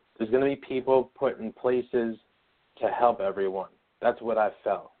careers. There's going to be people put in places to help everyone. That's what I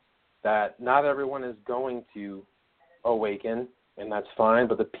felt. That not everyone is going to awaken, and that's fine,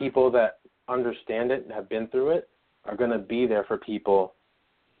 but the people that understand it and have been through it are going to be there for people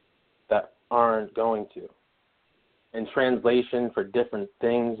that aren't going to. In translation for different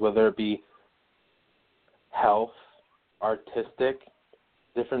things, whether it be health, artistic,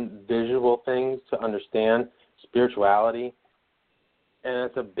 different visual things to understand, spirituality, and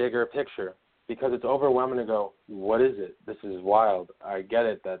it's a bigger picture because it's overwhelming to go, what is it? This is wild. I get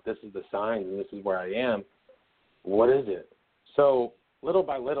it that this is the signs and this is where I am. What is it? So little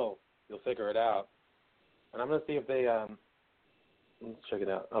by little, you'll figure it out. And I'm going to see if they, let's check it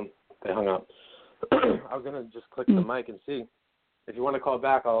out. They hung up. I was going to just click the mic and see. If you want to call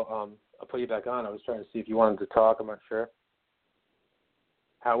back, I'll put you back on. I was trying to see if you wanted to talk. I'm not sure.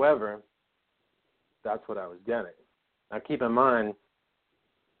 However, that's what I was getting. Now keep in mind,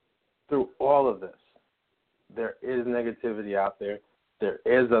 through all of this, there is negativity out there. There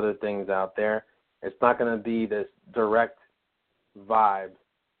is other things out there. It's not going to be this direct vibe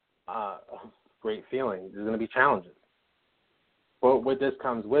of great feeling. There's going to be challenges. But with this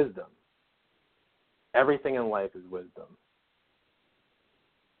comes wisdom. Everything in life is wisdom.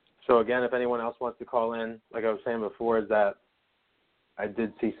 So again, if anyone else wants to call in, like I was saying before, is that I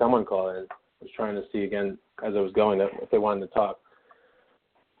did see someone call in. was trying to see again as I was going if they wanted to talk.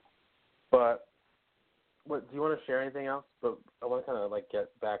 But do you want to share anything else? But I want to kind of get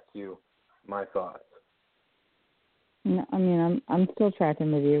back to my thoughts. No, I mean, I'm still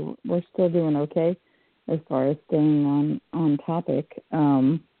tracking with you. We're still doing okay as far as staying on topic.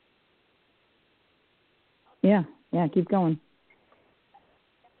 Yeah, keep going.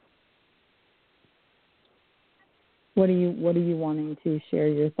 What are you wanting to share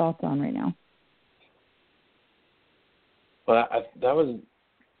your thoughts on right now? Well, that was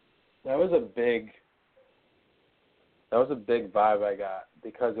a big vibe I got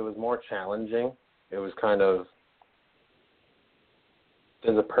because it was more challenging. It was kind of,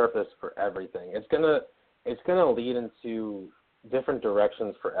 there's a purpose for everything. It's gonna lead into different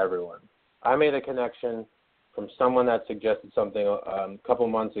directions for everyone. I made a connection from someone that suggested something a couple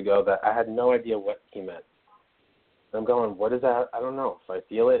months ago that I had no idea what he meant. And I'm going, what is that? I don't know if I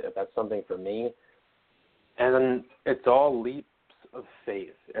feel it, if that's something for me. And then it's all leaps of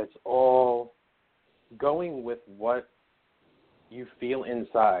faith. It's all going with what you feel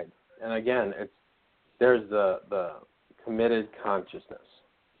inside. And again, there's the committed consciousness.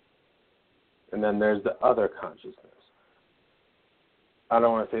 And then there's the other consciousness. I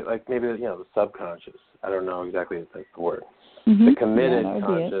don't want to say, maybe, the subconscious. I don't know exactly if that's the word. Mm-hmm. The committed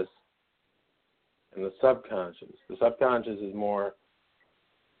conscious and the subconscious. The subconscious is more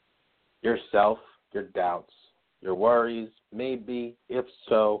yourself, your doubts, your worries, maybe, if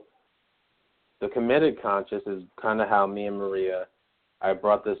so. The committed conscious is kind of how me and Maria, I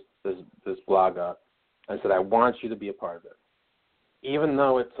brought this blog up and said, I want you to be a part of it. Even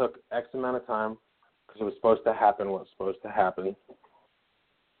though it took X amount of time, because it was supposed to happen what was supposed to happen,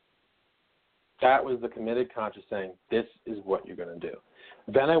 that was the committed conscious saying, this is what you're going to do.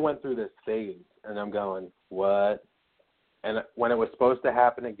 Then I went through this phase, and I'm going, what? And when it was supposed to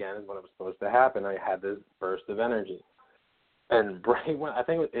happen again is when it was supposed to happen. I had this burst of energy. And right when, I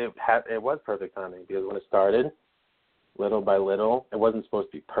think it was perfect timing, because when it started, little by little, it wasn't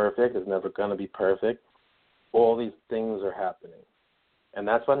supposed to be perfect. It's never going to be perfect. All these things are happening. And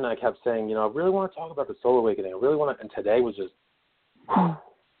that's when I kept saying, I really want to talk about the soul awakening. I really want to, and today was just,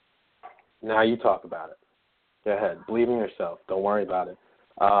 now you talk about it. Go ahead. Believe in yourself. Don't worry about it.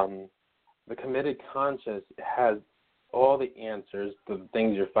 The committed conscious has all the answers to the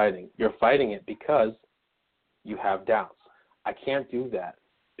things you're fighting. You're fighting it because you have doubts. I can't do that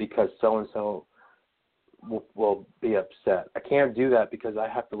because so-and-so will be upset. I can't do that because I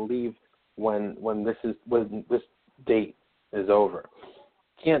have to leave when this date is over.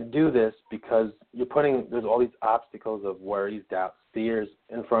 Can't do this because there's all these obstacles of worries, doubts, fears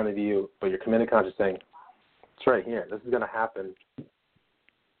in front of you, but your committed conscious saying, it's right here. This is going to happen.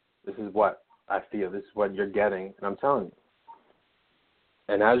 This is what I feel. This is what you're getting, and I'm telling you.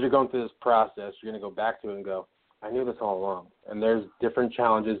 And as you're going through this process, you're going to go back to it and go, I knew this all along. And there's different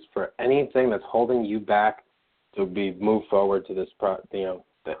challenges for anything that's holding you back to move forward to this, the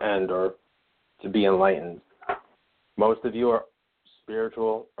end or to be enlightened. Most of you are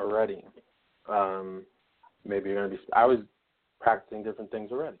spiritual already. Maybe you're going to be. I was practicing different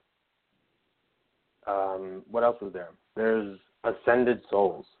things already. What else was there? There's ascended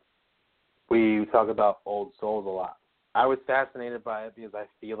souls. We talk about old souls a lot. I was fascinated by it because I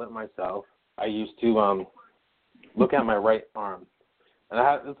feel it myself. I used to look at my right arm.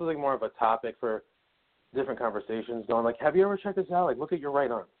 And this was more of a topic for different conversations going have you ever checked this out? Look at your right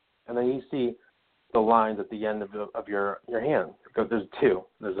arm. And then you see the lines at the end of your hand. There's two.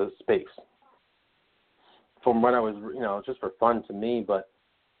 There's a space. From what I was, just for fun to me, but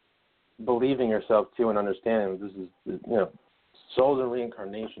believing yourself too and understanding this is, souls and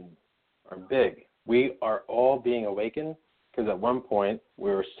reincarnation are big. We are all being awakened because at one point we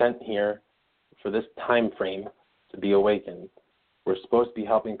were sent here for this time frame to be awakened. We're supposed to be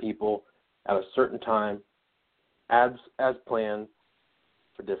helping people at a certain time as planned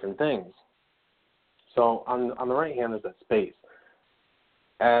for different things. So on the right hand is that space.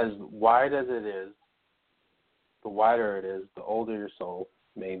 As wide as it is, the wider it is, the older your soul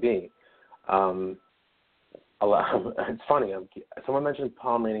may be. It's funny. Someone mentioned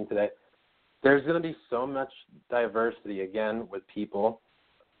palm reading today. There's going to be so much diversity, again, with people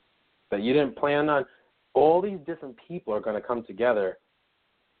that you didn't plan on. All these different people are going to come together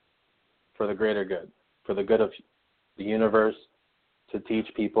for the greater good, for the good of the universe, to teach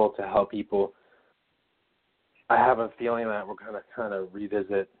people, to help people. I have a feeling that we're going to kind of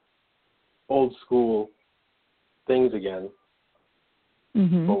revisit old school things again.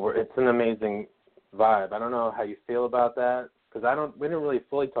 Mm-hmm. But it's an amazing vibe. I don't know how you feel about that because we didn't really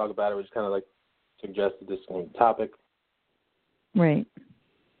fully talk about it. We just kind of suggested this topic. Right.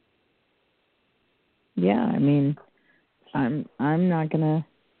 yeah, I mean, I'm not gonna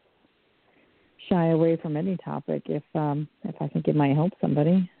shy away from any topic if I think it might help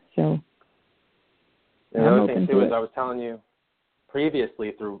somebody. So and the other thing too is I was telling you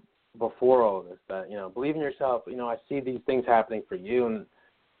previously before all of this that, believe in yourself. I see these things happening for you in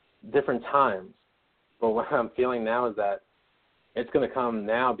different times. But what I'm feeling now is that it's going to come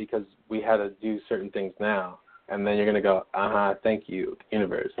now because we had to do certain things now. And then you're going to go, thank you,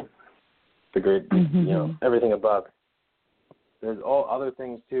 universe, the great, everything above. There's all other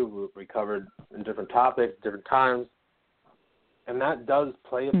things, too, we covered in different topics, different times. And that does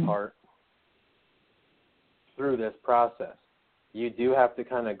play a part through this process. You do have to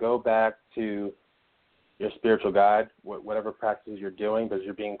kind of go back to your spiritual guide, whatever practices you're doing, because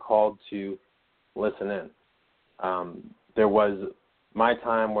you're being called to listen in. There was my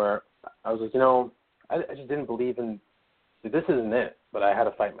time where I was like, I just didn't believe in, this isn't it, but I had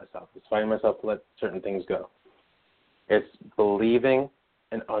to fight myself. It's fighting myself to let certain things go. It's believing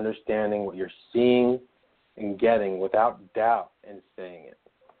and understanding what you're seeing and getting without doubt and saying it.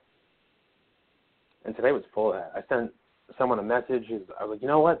 And today was full of that. I sent someone a message. I was like, you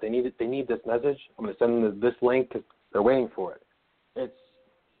know what? They need this message. I'm going to send them this link because they're waiting for it. It's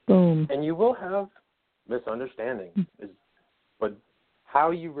boom. And you will have misunderstandings, but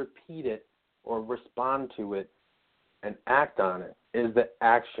how you repeat it or respond to it and act on it is the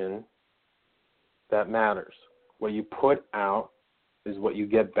action that matters. What you put out is what you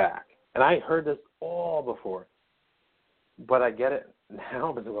get back. And I heard this all before, but I get it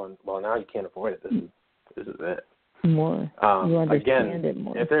now. But going, well, now you can't avoid it. This is it. More. You understand it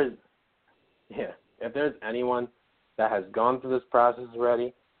more. If there's anyone that has gone through this process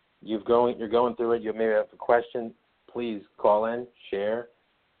already, you're going through it. You maybe have a question. Please call in, share,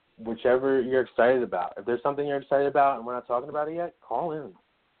 whichever you're excited about. If there's something you're excited about and we're not talking about it yet, call in.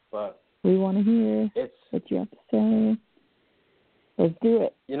 But we want to hear what you have to say. Let's do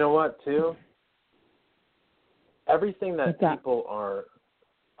it. You know what, too? Everything that people are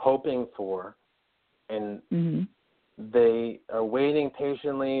hoping for, and they are waiting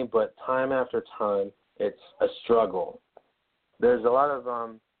patiently, but time after time, it's a struggle. There's a lot of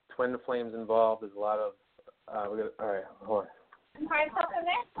twin flames involved. There's a lot of all right, hold on.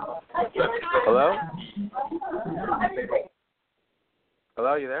 Hello?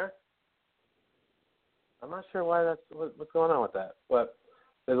 Hello, you there? I'm not sure why what's going on with that. But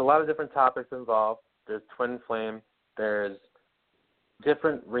there's a lot of different topics involved. There's twin flame. There's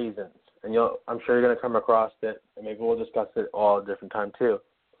different reasons. And I'm sure you're going to come across it, and maybe we'll discuss it all at a different time too.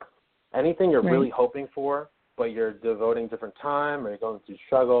 Anything you're really hoping for, but you're devoting different time or you're going through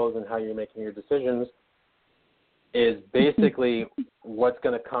struggles and how you're making your decisions, is basically what's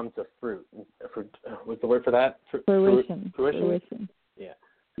going to come to fruit. What's the word for that? Fruition. Yeah.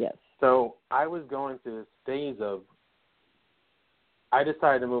 Yes. So I was going through this phase I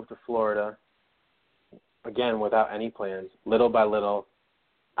decided to move to Florida, again, without any plans. Little by little,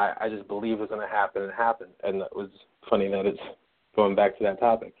 I just believed it was going to happen, and it happened. And it was funny that it's going back to that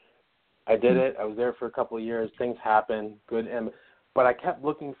topic. I did it. I was there for a couple of years. Things happened, but I kept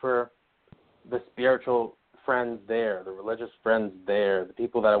looking for the spiritual friends there, the religious friends there, the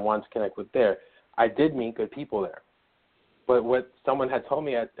people that I wanted to connect with there. I did meet good people there. But what someone had told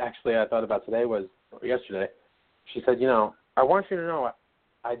me, I thought about today or yesterday, she said, I want you to know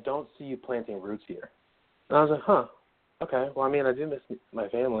I don't see you planting roots here. And I was like, okay. Well, I mean, I do miss my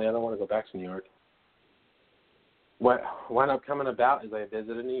family. I don't want to go back to New York. What wound up coming about is I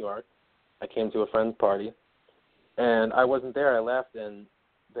visited New York. I came to a friend's party, and I wasn't there. I left, and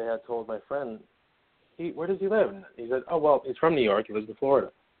they had told my friend, where does he live? And he said, oh, well, he's from New York. He lives in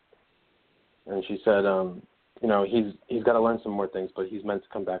Florida. And she said, he's got to learn some more things, but he's meant to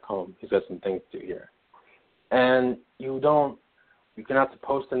come back home. He's got some things to do here. And you're not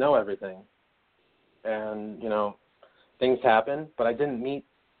supposed to know everything. And, things happen, but I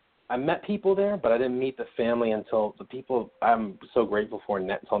met people there, but I didn't meet the family until the people I'm so grateful for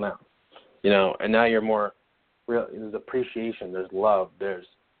until now. And now you're more real. There's appreciation, there's love, there's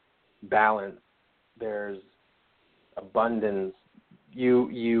balance, there's abundance.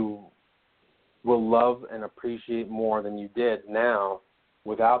 You will love and appreciate more than you did now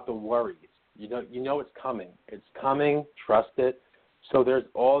without the worries. You know it's coming. It's coming. Trust it. So there's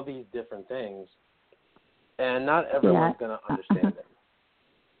all these different things, and not everyone's going to understand it.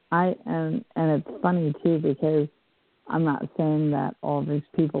 And it's funny too, because I'm not saying that all these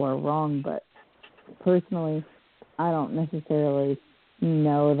people are wrong, but personally, I don't necessarily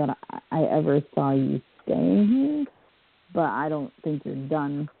know that I ever saw you staying here, but I don't think you're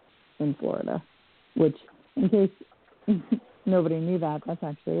done in Florida, which, in case nobody knew that's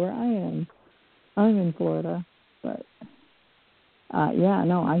actually where I am. I'm in Florida, but yeah,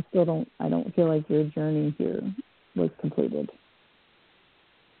 no, I don't feel like your journey here was completed.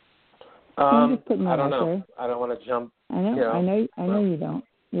 I don't know. There. I don't want to jump. I know you don't.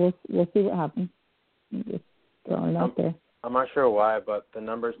 We'll see what happens. I'm just throwing it out there. I'm not sure why, but the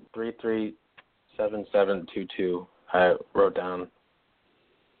number's 337722. I wrote down.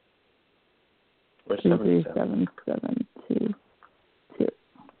 Where's 337722.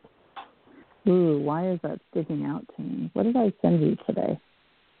 Ooh, why is that sticking out to me? What did I send you today?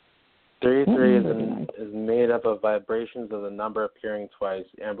 33 is made up of vibrations of the number appearing twice,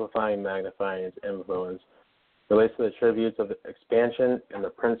 amplifying, magnifying its influence. Relates to the attributes of expansion and the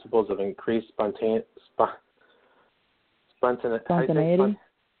principles of increased spontaneity.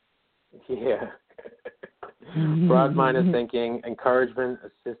 Yeah. Broad-minded thinking, encouragement,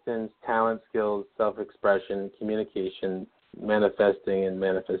 assistance, talent, skills, self-expression, communication, manifesting, and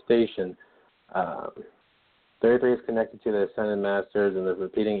manifestation. 33 is connected to the Ascended Masters, and the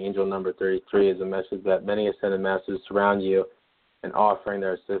repeating angel number 33 is a message that many Ascended Masters surround you and offering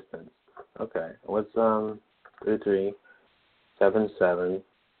their assistance. Okay, what's 3377?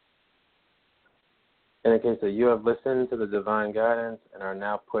 Indicates that you have listened to the divine guidance and are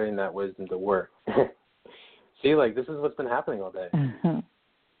now putting that wisdom to work. See, like, this is what's been happening all day.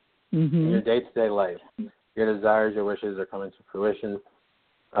 In your day-to-day life. Your desires, your wishes are coming to fruition.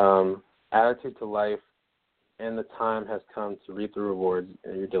 Attitude to life, and the time has come to reap the rewards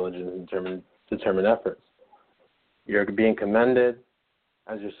of your diligent and determined efforts. You're being commended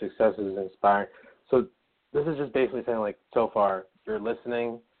as your success is inspiring. So this is just basically saying, like, so far, you're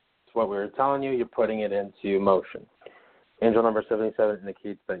listening to what we were telling you, you're putting it into motion. Angel number 77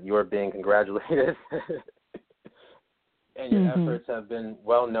 indicates that you are being congratulated. And your efforts have been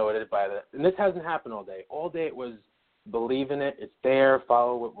well noted by the, and this hasn't happened all day. All day it was believe in it, it's there,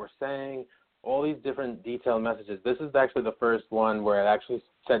 follow what we're saying, all these different detailed messages. This is actually the first one where it actually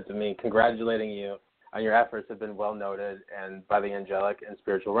said to me, congratulating you on your efforts have been well noted and by the angelic and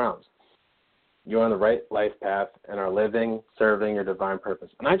spiritual realms. You're on the right life path and are living, serving your divine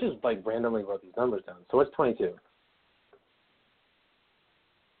purpose. And I just like randomly wrote these numbers down. So what's 22? Did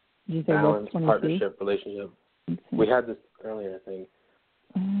you say balance, what's 22? partnership, relationship. We had this earlier, I think.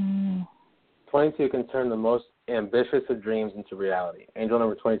 22 can turn the most ambitious of dreams into reality. Angel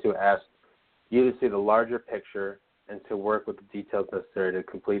number 22 asks you to see the larger picture and to work with the details necessary to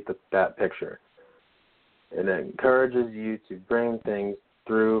complete that picture. And it encourages you to bring things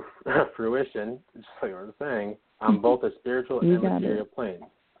through fruition, just like I was saying, on both a spiritual and material plane.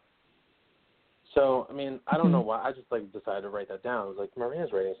 So, I mean, I don't know why. I just, like, decided to write that down. I was like,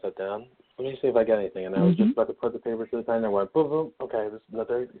 Maria's writing stuff down. Let me see if I get anything. And I was just about to put the papers to the side, and I went, boom, boom. Okay, this is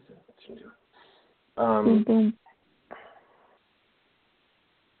another.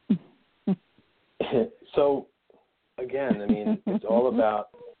 So, again, I mean, it's all about,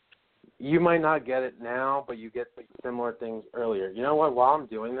 you might not get it now, but you get like, similar things earlier. You know what? While I'm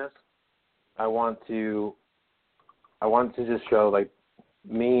doing this, I want to just show, like,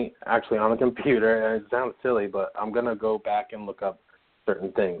 me actually on the computer, and it sounds silly, but I'm going to go back and look up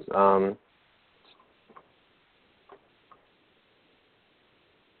certain things.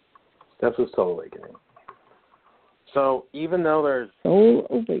 Steps of Soul Awakening. So even though there's Soul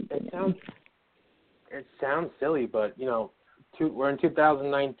Awakening, it sounds silly, but you know, we're in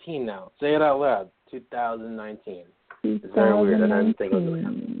 2019 now. Say it out loud. 2019. It's very weird. I didn't think it was really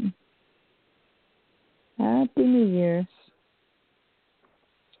happening. Happy New Year.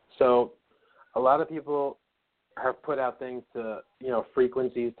 So a lot of people have put out things to, you know,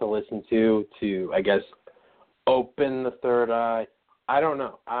 frequencies to listen to, I guess, open the third eye. I don't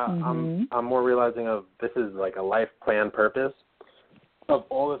know. I'm more realizing of this is like a life plan purpose of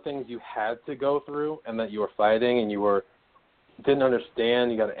all the things you had to go through and that you were fighting and you didn't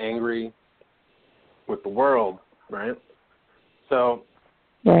understand, you got angry with the world, right? So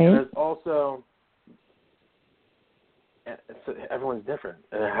there's also, everyone's different,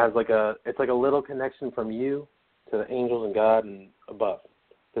 and it has it's like a little connection from you to the angels and God and above,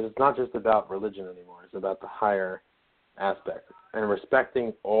 because it's not just about religion anymore. It's about the higher aspect and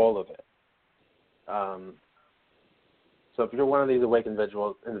respecting all of it. So if you're one of these awakened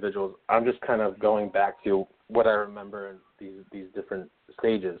individuals, I'm just kind of going back to what I remember in these different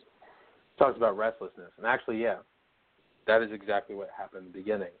stages. It talks about restlessness, and actually, yeah, that is exactly what happened in the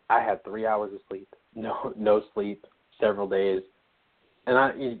beginning. I had 3 hours of sleep, no sleep, several days,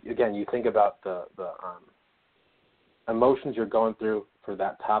 and you think about the emotions you're going through for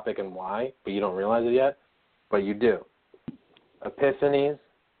that topic and why, but you don't realize it yet, but you do. Epiphanies,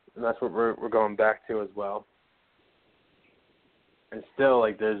 and that's what we're going back to as well. And still,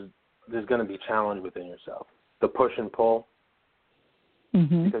 like, there's there's going to be challenge within yourself. The push and pull,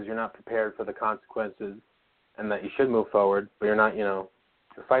 because you're not prepared for the consequences and that you should move forward, but you're not, you're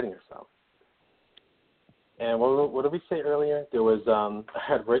fighting yourself. And what did we say earlier? There was, I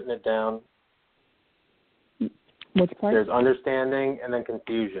had written it down. Which part? There's understanding and then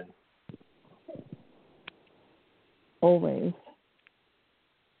confusion. Always.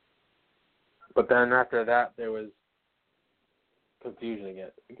 But then after that, there was confusion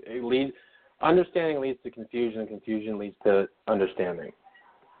again. Understanding leads to confusion, and confusion leads to understanding.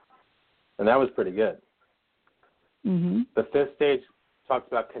 And that was pretty good. The fifth stage talks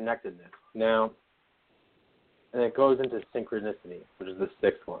about connectedness. Now, and it goes into synchronicity, which is the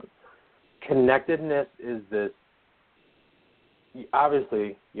sixth one. Connectedness is this,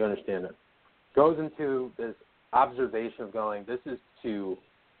 obviously you understand it, goes into this observation of going, this is too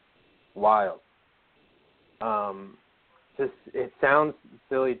wild. It sounds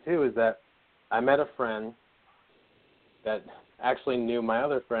silly too, is that I met a friend that actually knew my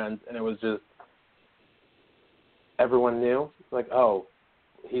other friends, and it was just everyone knew. It's like, oh,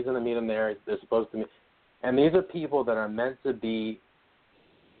 he's going to meet him there. They're supposed to meet. And these are people that are meant to be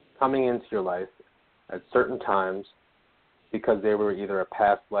coming into your life at certain times because they were either a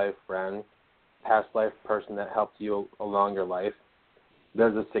past life friend, past life person that helped you along your life.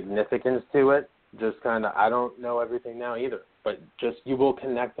 There's a significance to it. Just kind of, I don't know everything now either, but just you will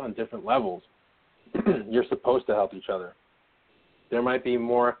connect on different levels. You're supposed to help each other. There might be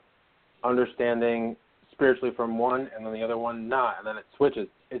more understanding spiritually from one and then the other one not, and then it switches.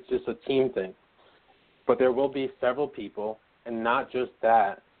 It's just a team thing. But there will be several people, and not just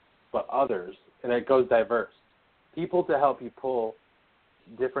that, but others, and it goes diverse. People to help you pull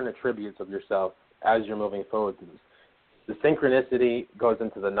different attributes of yourself as you're moving forward through this. The synchronicity goes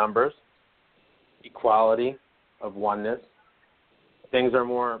into the numbers, equality of oneness. Things are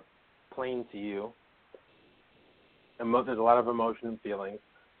more plain to you. There's a lot of emotion and feelings.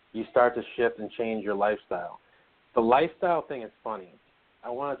 You start to shift and change your lifestyle. The lifestyle thing is funny. I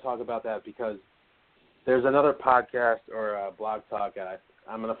want to talk about that because there's another podcast or a blog talk.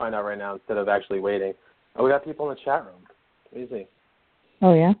 I'm going to find out right now instead of actually waiting. Oh, we got people in the chat room. What do you think?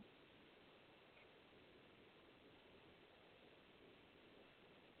 Oh, yeah?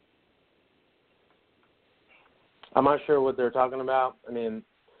 I'm not sure what they're talking about. I mean,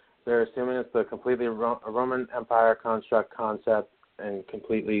 they're assuming it's the completely Roman Empire construct concept and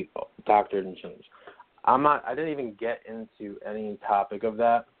completely doctored and changed. I didn't even get into any topic of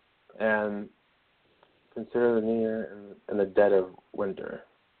that. And consider the new year in the dead of winter.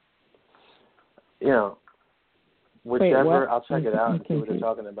 Whichever, Wait, I'll check it out and see what they're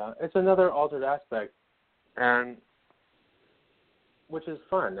talking about. It's another altered aspect, and which is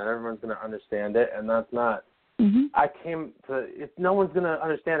fun. Not everyone's going to understand it, and that's not. If no one's going to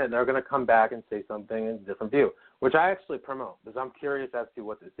understand it, they're going to come back and say something in a different view, which I actually promote because I'm curious as to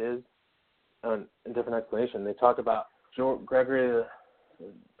what this is and a different explanation. They talk about Gregory,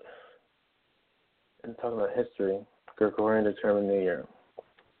 and talking about history, Gregorian determined New Year.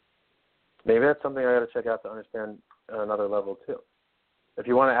 Maybe that's something I got to check out to understand on another level too. If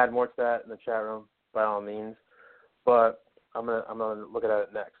you want to add more to that in the chat room, by all means. But I'm gonna look at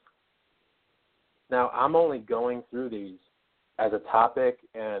it next. Now, I'm only going through these as a topic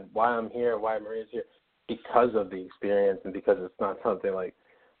and why I'm here, why Maria's here, because of the experience and because it's not something like,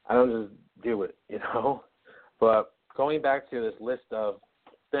 I don't just do it, But going back to this list of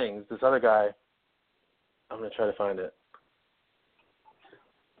things, this other guy, I'm going to try to find it.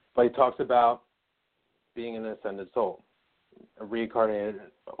 But he talks about being an ascended soul,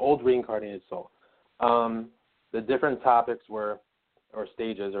 old reincarnated soul. The different topics or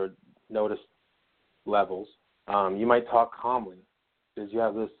stages or notice levels. You might talk calmly because you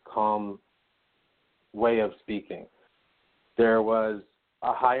have this calm way of speaking. There was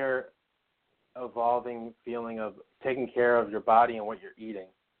a higher evolving feeling of taking care of your body and what you're eating.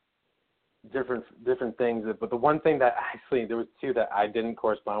 Different things. But the one thing that actually, there was two that I didn't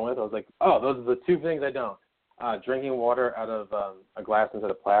correspond with. I was like, oh, those are the two things I don't. Drinking water out of a glass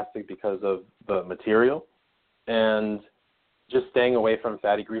instead of plastic because of the material, and just staying away from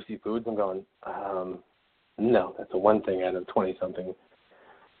fatty, greasy foods. I'm going, no, that's a one thing out of 20-something.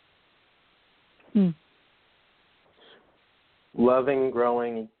 Loving,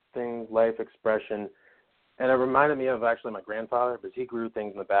 growing things, life expression. And it reminded me of actually my grandfather because he grew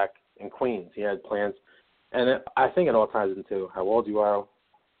things in the back in Queens. He had plants. And I think it all ties into how old you are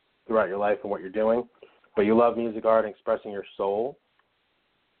throughout your life and what you're doing. But you love music, art, and expressing your soul.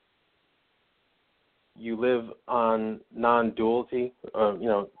 You live on non-duality,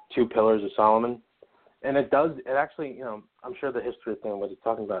 two pillars of Solomon. And it actually, I'm sure the history thing, what he's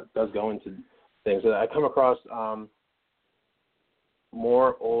talking about, does go into things. I come across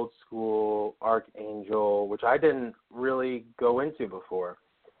more old school archangel, which I didn't really go into before,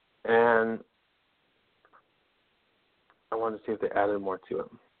 and I wanted to see if they added more to it.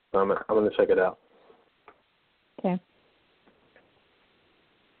 So I'm going to check it out. Okay.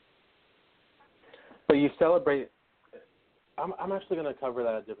 So you celebrate. I'm actually going to cover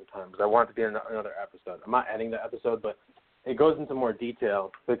that at different times. I want it to be in another episode. I'm not adding the episode, but it goes into more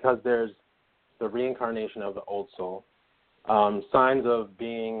detail because there's the reincarnation of the old soul, signs of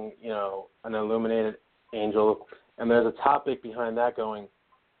being, an illuminated angel, and there's a topic behind that going.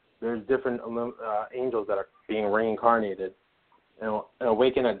 There's different angels that are being reincarnated and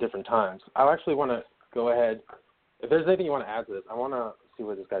awaken at different times. I actually want to go ahead. If there's anything you want to add to this, I want to see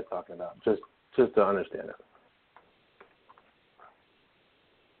what this guy's talking about, just to understand it.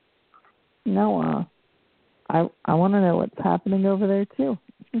 No, I want to know what's happening over there too.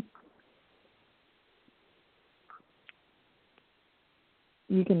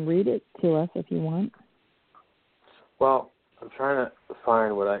 You can read it to us if you want. Well, I'm trying to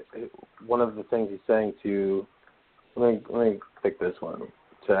find one of the things he's saying to. Let me pick this one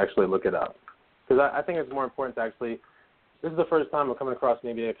to actually look it up, because I think it's more important to actually. This is the first time I'm coming across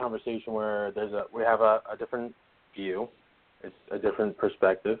maybe a conversation where we have a different view, it's a different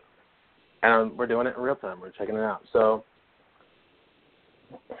perspective, and we're doing it in real time. We're checking it out. So.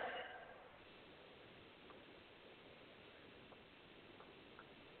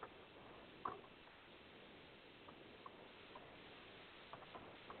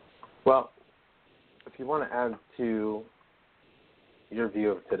 Well, if you want to add to your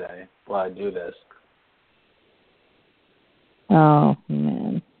view of today while I do this. Oh,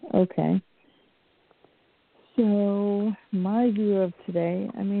 man. Okay. So my view of today,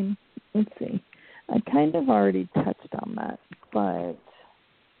 let's see. I kind of already touched on that, but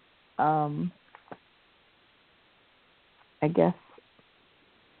I guess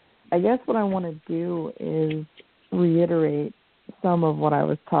what I want to do is reiterate some of what I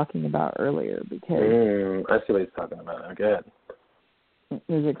was talking about earlier, because I see what he's talking about. Good.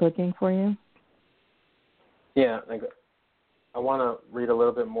 Is it clicking for you? Yeah, I want to read a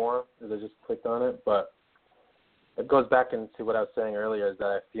little bit more because I just clicked on it, but it goes back into what I was saying earlier, is that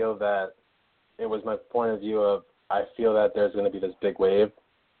I feel that it was my point of view of I feel that there's going to be this big wave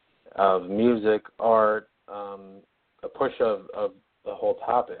of music, art, a push of the whole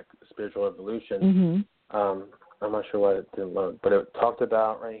topic, spiritual evolution. Mm-hmm. I'm not sure why it didn't load, but it talked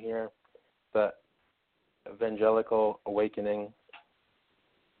about right here the evangelical awakening.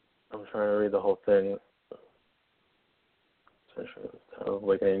 I'm trying to read the whole thing.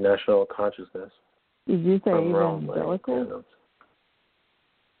 Awakening national consciousness. Did you say evangelical?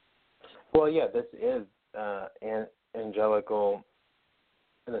 Well, yeah, this is angelical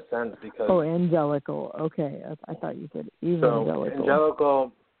in a sense because... Oh, angelical. Okay. I thought you said evangelical. So,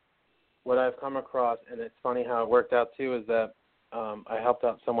 angelical, what I've come across, and it's funny how it worked out too, is that I helped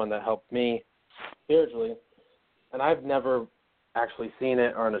out someone that helped me spiritually, and I've never actually seen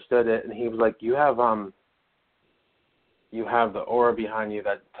it or understood it, and he was like, you have the aura behind you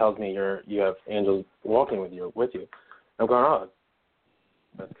that tells me you have angels walking with you. I'm going, oh,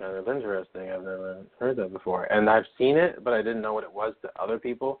 that's kind of interesting. I've never heard that before. And I've seen it, but I didn't know what it was to other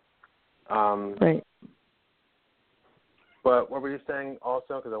people. Right. But what were you saying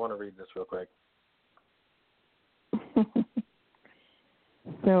also? Because I want to read this real quick.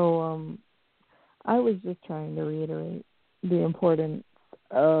 So I was just trying to reiterate the importance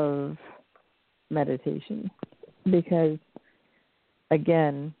of meditation because,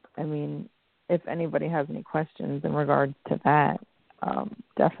 again, if anybody has any questions in regards to that,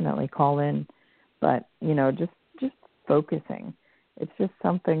 definitely call in. But, just focusing. It's just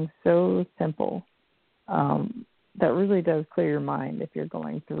something so simple that really does clear your mind if you're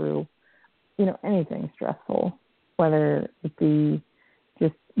going through, anything stressful, whether it be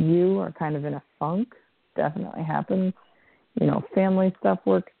just you are kind of in a funk, definitely happens. Family stuff,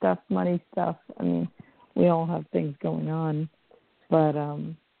 work stuff, money stuff. We all have things going on, but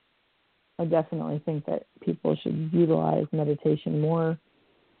I definitely think that people should utilize meditation more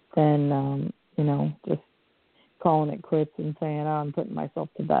than, just calling it quits and saying, oh, I'm putting myself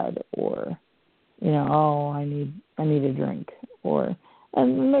to bed, or, I need a drink,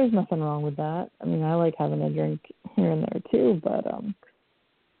 and there's nothing wrong with that. I like having a drink here and there too,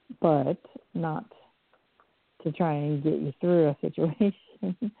 but not to try and get you through a situation.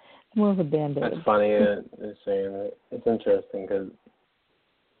 It's more of a Band-Aid. That's funny you're saying that. It's interesting because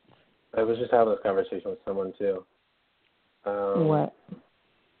I was just having this conversation with someone too. What?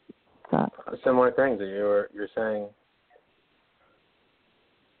 That? Similar things that you're saying.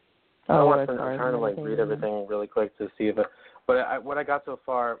 I'm trying to like read everything really quick to see if it. But what I got so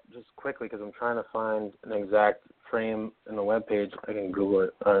far, just quickly, because I'm trying to find an exact frame in the web page. I can Google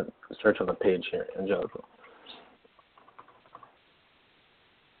it or search on the page here, Angelica.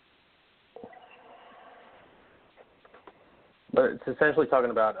 But it's essentially talking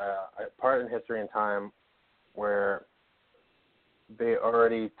about a part in history and time where they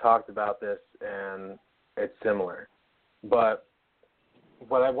already talked about this and it's similar. But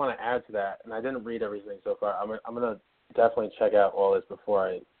what I want to add to that, and I didn't read everything so far, I'm going to definitely check out all this before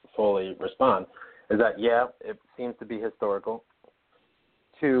I fully respond, is that, yeah, it seems to be historical.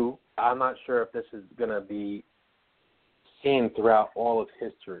 2, I'm not sure if this is going to be seen throughout all of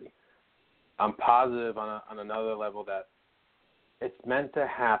history. I'm positive on another level that it's meant to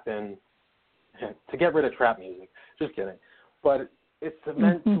happen to get rid of trap music. Just kidding. But it's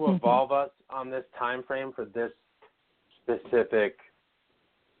meant to evolve us on this time frame for this specific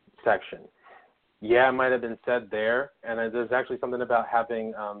section. Yeah, it might have been said there, and there's actually something about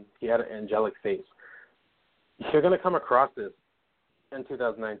having, he had an angelic face. You're going to come across this in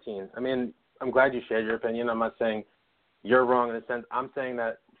 2019. I mean, I'm glad you shared your opinion. I'm not saying you're wrong in a sense. I'm saying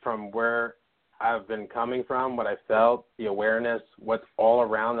that from where I've been coming from, what I felt, the awareness, what's all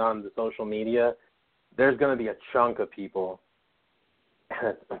around on the social media, there's going to be a chunk of people,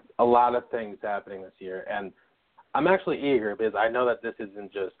 a lot of things happening this year. And I'm actually eager because I know that this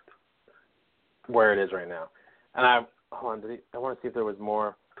isn't just where it is right now. And I want to see if there was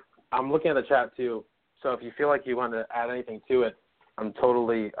more. I'm looking at the chat too, so if you feel like you want to add anything to it, I'm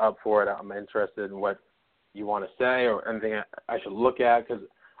totally up for it. I'm interested in what you want to say or anything I should look at, because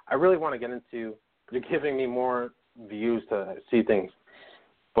I really want to get into, you're giving me more views to see things.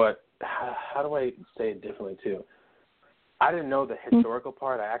 But how do I say it differently too? I didn't know the historical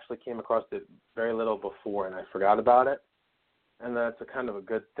part. I actually came across it very little before, and I forgot about it. And that's a kind of a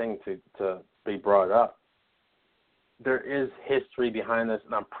good thing to be brought up. There is history behind this,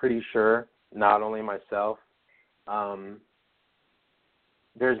 and I'm pretty sure, not only myself,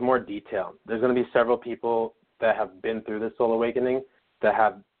 there's more detail. There's going to be several people that have been through this soul awakening that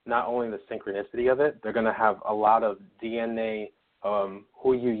have not only the synchronicity of it, they're going to have a lot of DNA,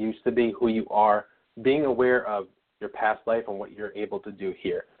 who you used to be, who you are, being aware of your past life and what you're able to do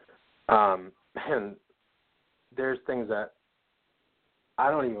here. And there's things that I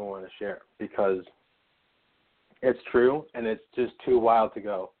don't even want to share because it's true and it's just too wild to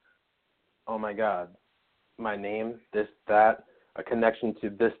go, oh my God, my name, this, that, a connection to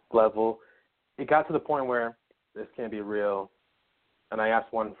this level. It got to the point where this can't be real. And I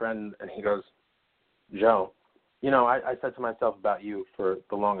asked one friend and he goes, Joe, I said to myself about you for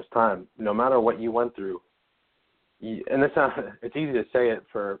the longest time, no matter what you went through, and it's easy to say it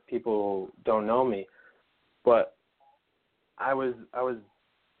for people who don't know me, but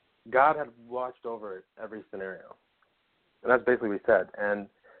God had watched over every scenario. And that's basically what he said. And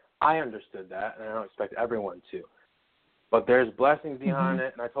I understood that, and I don't expect everyone to. But there's blessings behind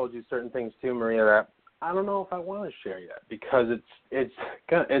it, and I told you certain things too, Maria, that I don't know if I want to share yet because it's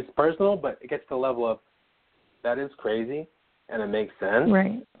personal, but it gets to the level of that is crazy, and it makes sense.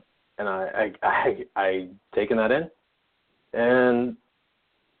 Right. And I taken that in, and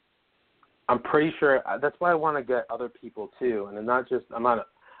I'm pretty sure that's why I want to get other people too, and not just I'm not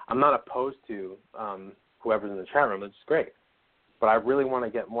opposed to whoever's in the chat room. It's great, but I really want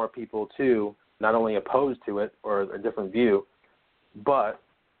to get more people too, not only opposed to it or a different view, but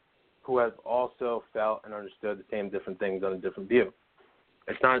who have also felt and understood the same different things on a different view.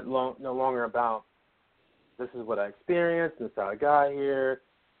 It's no longer about this is what I experienced, this is how I got here,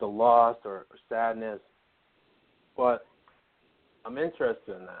 the loss or sadness, but I'm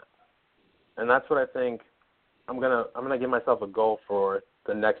interested in that. And that's what I think I'm gonna give myself a goal for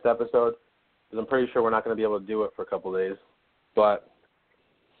the next episode, because I'm pretty sure we're not going to be able to do it for a couple of days. But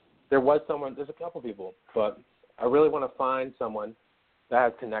there's a couple people, but I really want to find someone that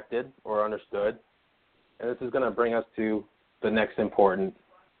has connected or understood, and this is going to bring us to the next important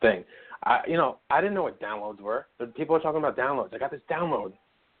thing. I didn't know what downloads were. People are talking about downloads. I got this download,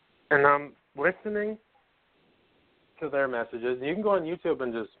 and I'm listening to their messages. You can go on YouTube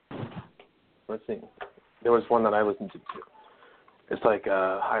and just, let's see. There was one that I listened to. It's like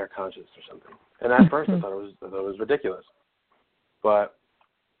higher conscious or something. And at first I thought it was ridiculous. But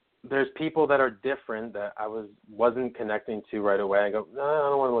there's people that are different that I wasn't connecting to right away. I go, no, I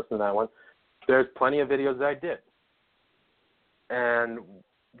don't want to listen to that one. There's plenty of videos that I did. And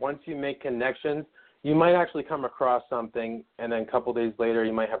once you make connections, you might actually come across something, and then a couple days later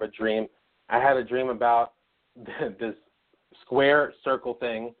you might have a dream. I had a dream about this square circle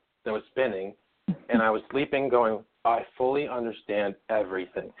thing that was spinning, and I was sleeping going, I fully understand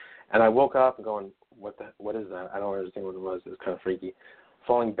everything. And I woke up and going, what is that? I don't understand what it was. It was kind of freaky.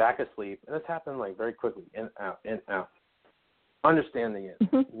 Falling back asleep, and this happened like very quickly, in, out. Understanding it,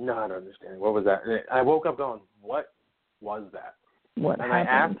 not understanding. What was that? And I woke up going, what was that? What and happened?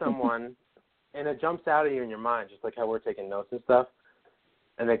 I asked someone, and it jumps out at you in your mind, just like how we're taking notes and stuff.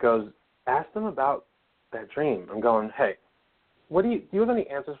 And it goes, ask them about that dream. I'm going, hey, do you have any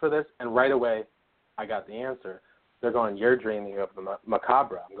answers for this? And right away, I got the answer. They're going, you're dreaming of the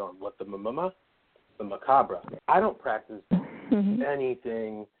macabre. I'm going, what, the macabre? I don't practice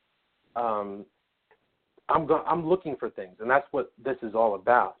anything. I'm looking for things, and that's what this is all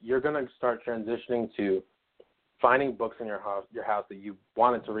about. You're going to start transitioning to finding books in your house that you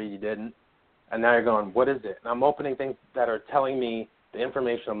wanted to read, you didn't, and now you're going, what is it? And I'm opening things that are telling me the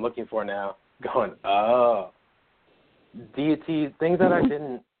information I'm looking for now, going, oh, deities, things that I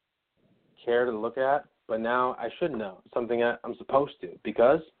didn't care to look at, but now I should know, something that I'm supposed to,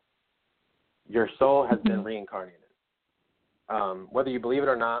 because your soul has been reincarnated. Whether you believe it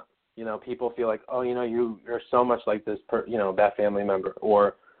or not, people feel like, oh, you're so much like this, that family member,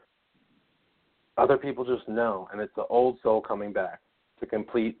 or other people just know, and it's the old soul coming back to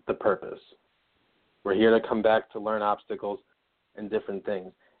complete the purpose. We're here to come back to learn obstacles and different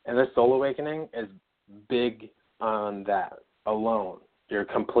things. And this soul awakening is big on that alone. You're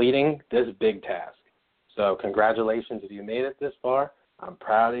completing this big task. So congratulations if you made it this far. I'm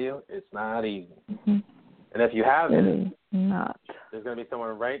proud of you. It's not easy. Mm-hmm. And if you haven't, there's going to be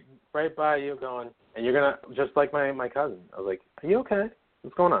someone right by you going, and you're going to, just like my cousin. I was like, are you okay?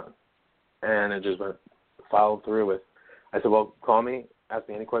 What's going on? And it just went, followed through with, I said, well, call me, ask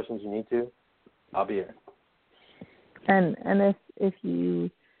me any questions you need to. I'll be here. And if you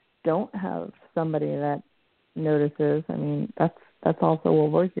don't have somebody that notices, I mean, that's also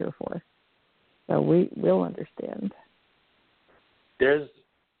what we're here for. So we'll understand.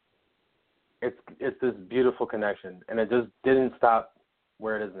 It's this beautiful connection, and it just didn't stop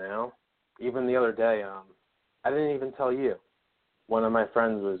where it is now. Even the other day, I didn't even tell you. One of my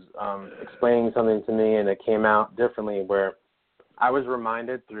friends was explaining something to me, and it came out differently, where I was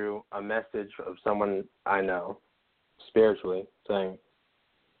reminded through a message of someone I know spiritually saying,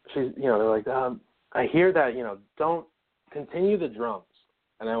 they're like, I hear that, don't continue the drums.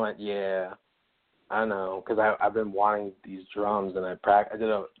 And I went, yeah, I know, because I've been wanting these drums, and I did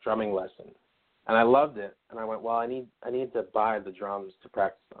a drumming lesson, and I loved it. And I went, well, I need to buy the drums to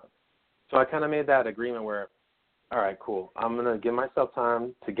practice on. So I kind of made that agreement where, all right, cool, I'm going to give myself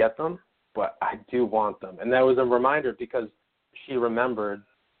time to get them, but I do want them. And that was a reminder, because she remembered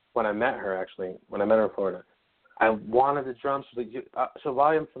when I met her in Florida. I wanted the drums. She's like, she'll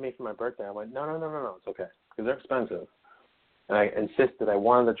buy them for me for my birthday. I went, no, it's okay, because they're expensive. And I insisted I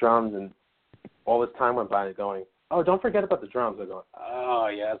wanted the drums, and all this time went by going, oh, don't forget about the drums. I'm going, oh,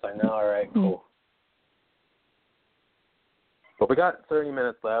 yes, I know. All right, cool. But we got 30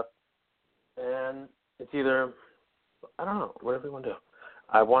 minutes left, and it's either, I don't know, whatever you want to do.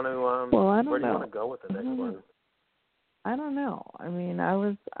 I want to, where do you want to go with the next one? I don't know. I mean, I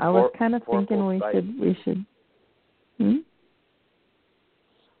was kind of thinking we should.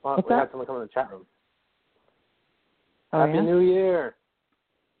 Well, we had someone come in the chat room. Oh, Happy New Year.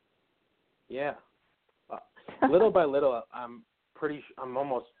 Yeah. Little by little, I'm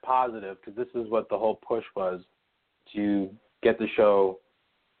almost positive, because this is what the whole push was, to get the show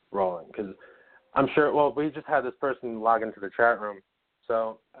rolling. Because I'm sure, well, we just had this person log into the chat room.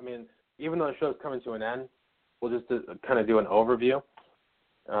 So, I mean, even though the show's coming to an end, we'll just kind of do an overview.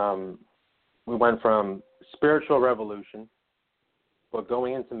 We went from spiritual revolution, but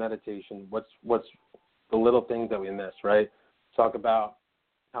going into meditation, what's the little things that we miss, right? Talk about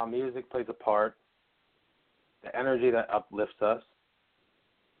how music plays a part, the energy that uplifts us,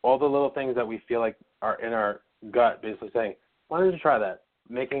 all the little things that we feel like are in our gut, basically saying, why don't you try that?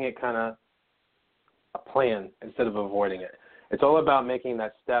 Making it kind of a plan instead of avoiding it. It's all about making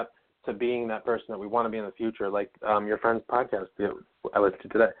that step to being that person that we want to be in the future, like your friend's podcast I listened to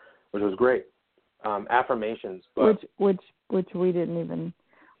today, which was great. Affirmations, but which we didn't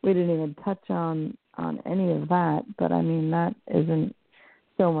even touch on any of that. But I mean, that isn't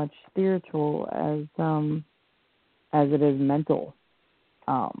so much spiritual as it is mental.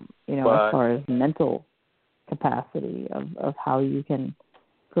 As far as mental capacity of how you can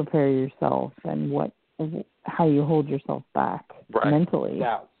prepare yourself and how you hold yourself back mentally.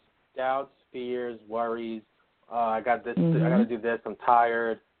 Doubts, fears, worries. I got this. I got to do this. I'm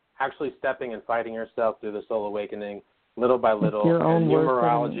tired. Actually stepping and fighting yourself through the soul awakening, little by little. Your own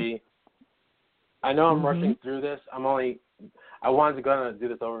numerology. I know I'm rushing through this. I wanted to go and do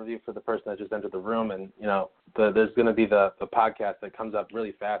this overview for the person that just entered the room, and there's going to be the podcast that comes up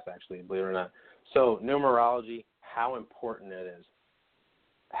really fast, actually, believe it or not. So numerology, how important it is,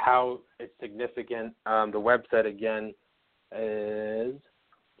 how it's significant. The website again is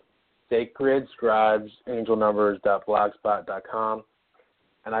sacredscribesangelnumbers.blogspot.com,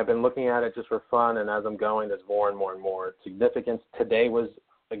 and I've been looking at it just for fun, and as I'm going, there's more and more and more significance. Today was,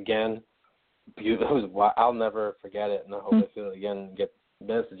 again, beautiful. I'll never forget it, and I hope I feel it again and get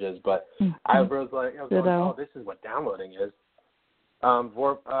messages, but I was going, oh, this is what downloading is.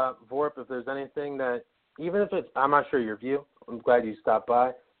 Vorp, if there's anything that, even if it's, I'm not sure your view, I'm glad you stopped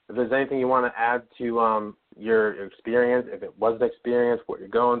by. If there's anything you want to add to your experience, if it was an experience, what you're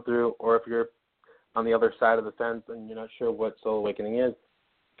going through, or if you're on the other side of the fence and you're not sure what soul awakening is,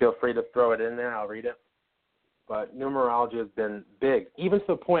 feel free to throw it in there. I'll read it. But numerology has been big, even to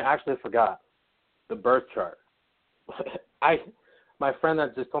the point I actually forgot the birth chart. My friend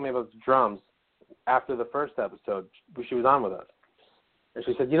that just told me about the drums, after the first episode, she was on with us. And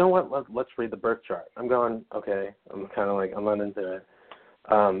she said, you know what, let's read the birth chart. I'm going, okay. I'm kind of like, I'm not into it.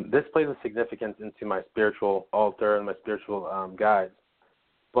 This plays a significance into my spiritual altar and my spiritual guides.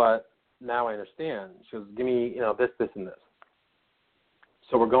 But now I understand. She goes, give me, this, and this.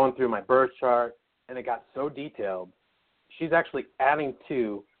 So we're going through my birth chart, and it got so detailed. She's actually adding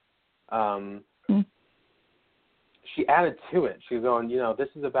to, she added to it. She's going, this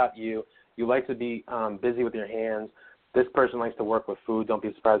is about you. You like to be busy with your hands. This person likes to work with food. Don't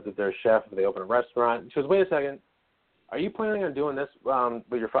be surprised if they're a chef, if they open a restaurant. She goes, wait a second. Are you planning on doing this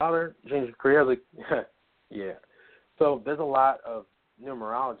with your father? Change your career? I was like, yeah. So there's a lot of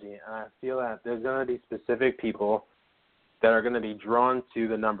numerology, and I feel that there's going to be specific people that are going to be drawn to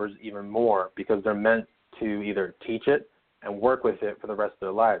the numbers even more because they're meant to either teach it and work with it for the rest of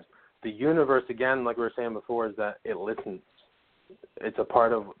their lives. The universe, again, like we were saying before, is that it listens. It's a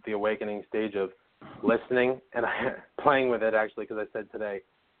part of the awakening stage of listening, and playing with it, actually, because I said today,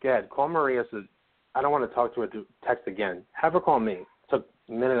 go ahead, call Maria. Says, I don't want to talk to her through text again. Have her call me. It took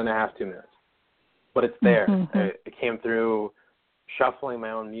a minute and a half, 2 minutes. But it's there. It came through shuffling my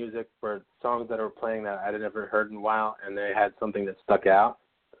own music for songs that were playing that I had never heard in a while, and they had something that stuck out.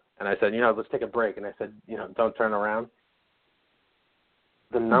 And I said, let's take a break. And I said, don't turn around.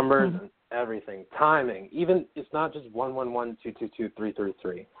 The numbers and everything, timing, even it's not just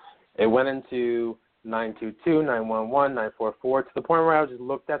 111-222-333. It went into 922, 911, 944 to the point where I just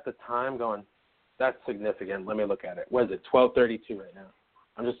looked at the time going, that's significant. Let me look at it. What is it, 12:32 right now?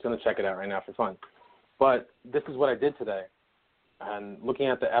 I'm just going to check it out right now for fun. But this is what I did today. And looking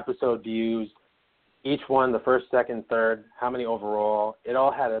at the episode views, each one, the first, second, third, how many overall, it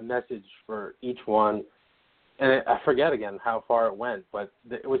all had a message for each one. And I forget again how far it went, but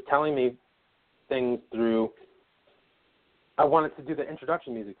it was telling me things through. I wanted to do the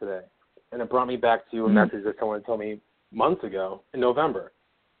introduction music today, and it brought me back to a message that someone told me months ago in November.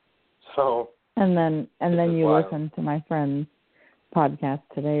 So. And then you listened to my friend's podcast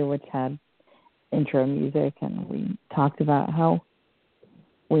today, which had intro music, and we talked about how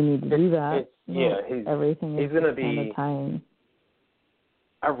we need to do that. Everything is kind of tying.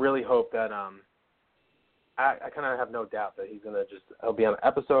 I really hope that I kind of have no doubt that he'll be on an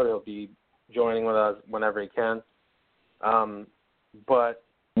episode. He'll be joining with us whenever he can. But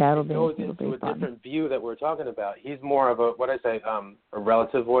it goes into a different view that we're talking about. He's more of a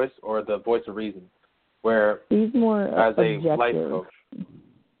relative voice, or the voice of reason, where he's more as objective. A life coach.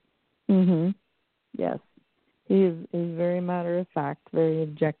 Yes. He's very matter of fact, very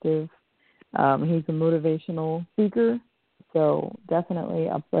objective. He's a motivational speaker, so definitely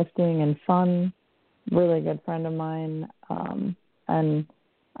uplifting and fun. Really good friend of mine, and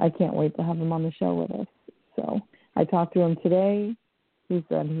I can't wait to have him on the show with us. So I talked to him today. He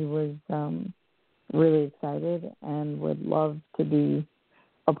said he was really excited and would love to be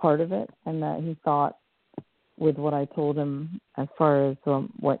a part of it, and that he thought, with what I told him as far as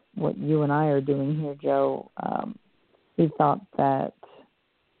what you and I are doing here, Joe, he thought that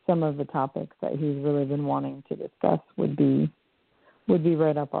some of the topics that he's really been wanting to discuss would be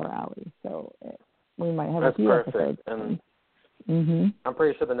right up our alley. So we might have a few episodes. And I'm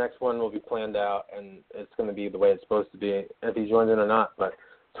pretty sure the next one will be planned out, and it's going to be the way it's supposed to be, if he joins in or not. But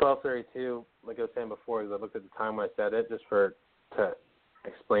 12:32, like I was saying before, because I looked at the time when I said it, just to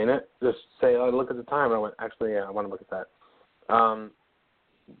explain it. Just say, I look at the time, and I went, actually, yeah, I want to look at that.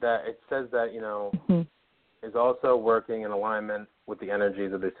 That it says that, is also working in alignment with the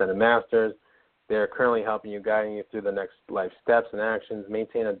energies of the Ascended Masters. They are currently helping you, guiding you through the next life steps and actions.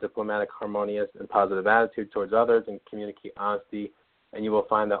 Maintain a diplomatic, harmonious, and positive attitude towards others, and communicate honesty, and you will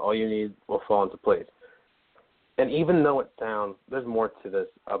find that all you need will fall into place. And even though it sounds, there's more to this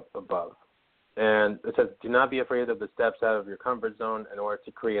up above. And it says, do not be afraid of the steps out of your comfort zone in order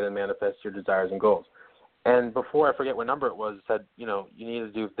to create and manifest your desires and goals. And before I forget what number it was, it said, you know, you need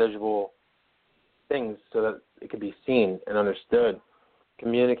to do visual things so that it can be seen and understood.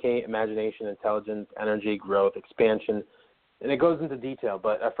 Communicate, imagination, intelligence, energy, growth, expansion. And it goes into detail,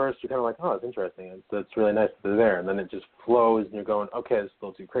 but at first you're kind of like, oh, it's interesting. It's really nice that they're there. And then it just flows and you're going, okay, it's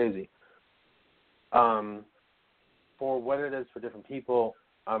still too crazy. For what it is for different people,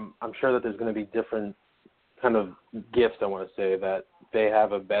 I'm sure that there's going to be different kind of gifts, I want to say, that they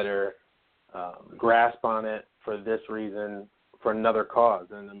have a better grasp on it for this reason, for another cause.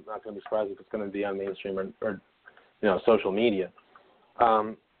 And I'm not going to be surprised if it's going to be on mainstream or you know, social media.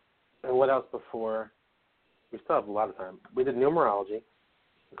 And what else before? We still have a lot of time. We did numerology.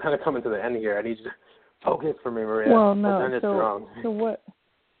 I'm kind of coming to the end here. I need you to focus for me, Maria. Well, no. So what?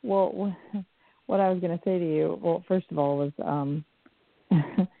 Well, what I was going to say to you, well, first of all, was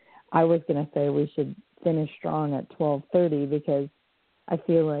I was going to say we should finish strong at 12:30 because I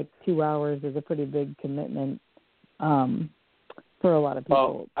feel like 2 hours is a pretty big commitment for a lot of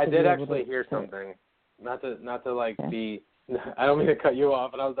people. Well, I did actually hear something. Not to like be. I don't mean to cut you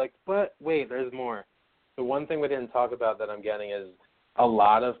off, and I was like, but wait, there's more. The one thing we didn't talk about that I'm getting is a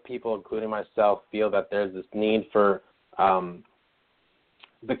lot of people, including myself, feel that there's this need for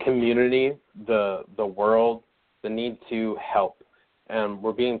the community, the world, the need to help. And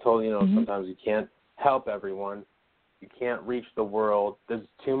we're being told, you know, sometimes you can't help everyone. You can't reach the world. There's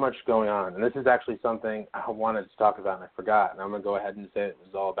too much going on. And this is actually something I wanted to talk about and I forgot. And I'm going to go ahead and say it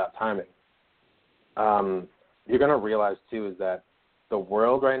was all about timing. You're going to realize, too, is that the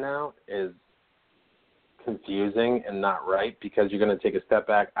world right now is confusing and not right because you're going to take a step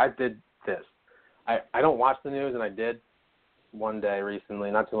back. I did this. I don't watch the news, and I did one day recently,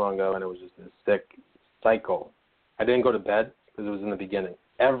 not too long ago, and it was just a sick cycle. I didn't go to bed because it was in the beginning.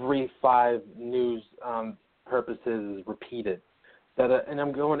 Every 5 news purposes is repeated. And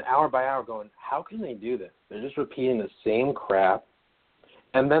I'm going hour by hour going, how can they do this? They're just repeating the same crap.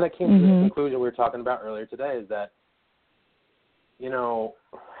 And then I came to the conclusion we were talking about earlier today is that, you know,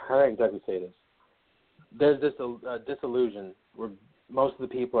 how do I exactly say this? There's this disillusion where most of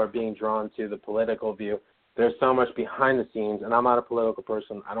the people are being drawn to the political view. There's so much behind the scenes, and I'm not a political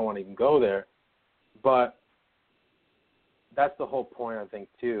person. I don't want to even go there. But that's the whole point, I think,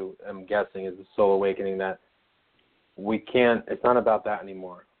 too, I'm guessing, is the soul awakening, that we can't – it's not about that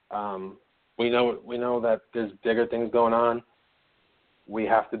anymore. We know that there's bigger things going on. We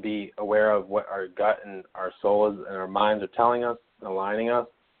have to be aware of what our gut and our souls and our minds are telling us and aligning us,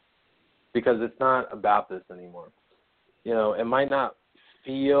 because it's not about this anymore. You know, it might not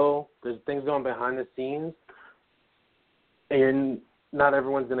feel – there's things going behind the scenes, and not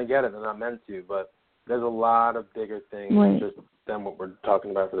everyone's going to get it. They're not meant to, but there's a lot of bigger things just than what we're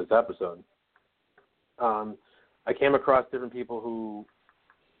talking about for this episode. I came across different people who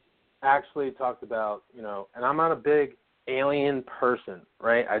actually talked about, you know, and I'm not a big alien person,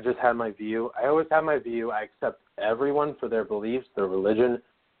 right? I just had my view. I always have my view. I accept everyone for their beliefs, their religion,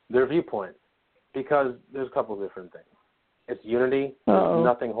 their viewpoint, because there's a couple of different things. It's unity. There's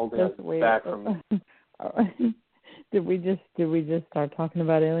nothing holding us back from. Did we just start talking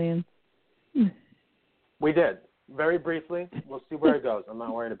about aliens? We did, very briefly. We'll see where it goes. I'm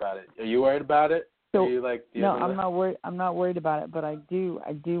not worried about it. Are you worried about it? So, I'm not worried. I'm not worried about it, but I do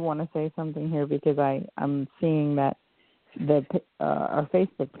want to say something here because I'm seeing that our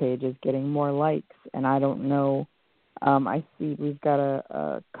Facebook page is getting more likes, and I don't know. I see we've got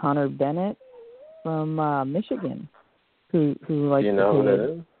a Connor Bennett from Michigan who likes. Do you know who that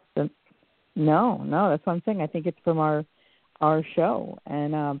is? No, that's what I'm saying. I think it's from our show,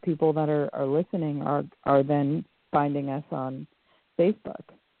 and people that are listening are then finding us on Facebook,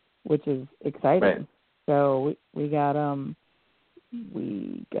 which is exciting. Right. So we got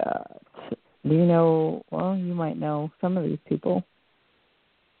do you know? Well, you might know some of these people,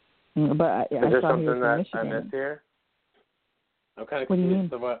 but is there something that I missed here? I'm kind of confused. What do you mean?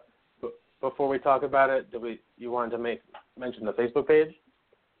 So what, before we talk about it, you wanted to mention the Facebook page?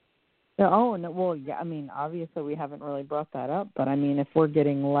 Oh, no, well, yeah, I mean, obviously we haven't really brought that up, but I mean, if we're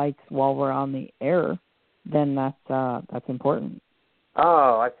getting likes while we're on the air, then that's important.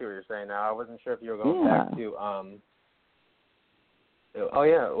 Oh, I see what you're saying now. I wasn't sure if you were going back to oh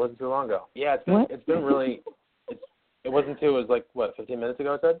yeah, it wasn't too long ago. Yeah, it's been really it wasn't too. It was like what, 15 minutes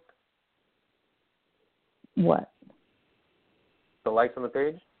ago? I said. What? The likes on the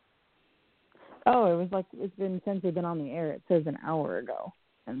page. Oh, it was like it's been since we've been on the air. It says an hour ago.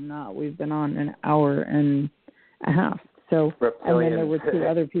 And we've been on an hour and a half. So, and then there were 2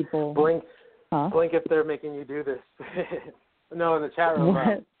 other people. Blink if they're making you do this. No, in the chat room,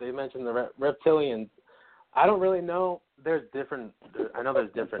 they mentioned the reptilians. I don't really know. I know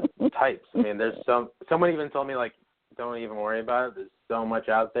there's different types. I mean, there's someone even told me, like, don't even worry about it. There's so much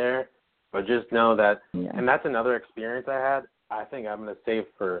out there. But just know that, and that's another experience I had. I think I'm going to save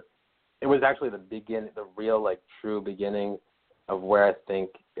it was actually the real, like, true beginning of where I think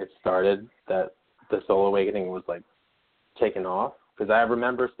it started, that the soul awakening was, like, taken off. Because I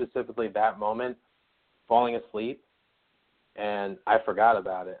remember specifically that moment, falling asleep, and I forgot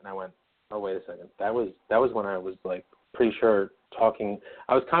about it, and I went, oh, wait a second. That was when I was, like, pretty sure talking.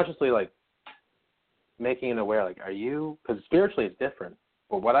 I was consciously, like, making it aware, like, are you, because spiritually it's different.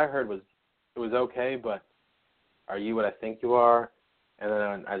 But what I heard was, it was okay, but are you what I think you are? And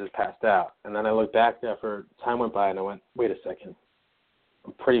then I just passed out. And then I looked back after time went by, and I went, wait a second.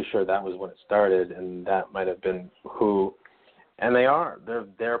 I'm pretty sure that was when it started, and that might have been who. And they are.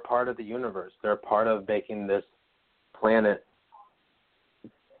 They're part of the universe. They're part of making this planet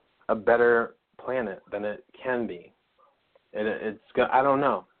a better planet than it can be. I don't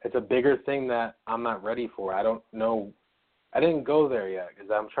know. It's a bigger thing that I'm not ready for. I don't know. I didn't go there yet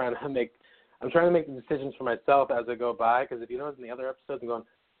because I'm trying to make the decisions for myself as I go by. Because if you notice in the other episodes, I'm going,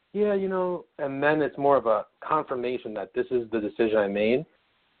 yeah, and then it's more of a confirmation that this is the decision I made.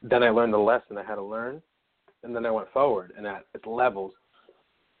 Then I learned the lesson I had to learn, and then I went forward, and it's levels.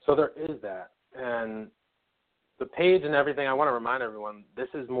 So there is that. And the page and everything, I want to remind everyone, this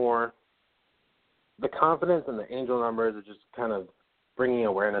is more the confidence and the angel numbers are just kind of bringing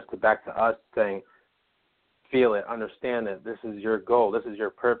awareness back to us, saying, feel it, understand it. This is your goal. This is your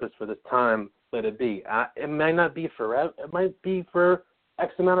purpose for this time. Let it be. It might not be forever. It might be for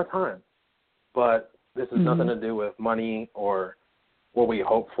X amount of time. But this has nothing to do with money or what we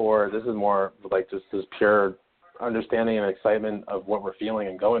hope for. This is more like just this pure understanding and excitement of what we're feeling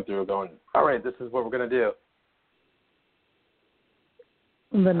and going through, going, all right, this is what we're going to do.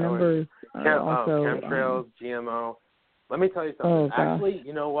 The numbers also... chemtrails, GMO. Let me tell you something. Actually,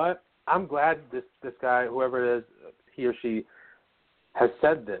 you know what? I'm glad this guy, whoever it is, he or she, has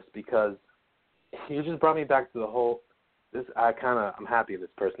said this, because you just brought me back to the whole. I'm happy this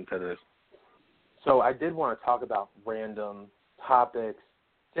person said this. So I did want to talk about random topics,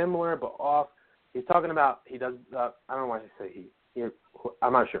 similar but off. He's talking about he does. I don't know why he say he.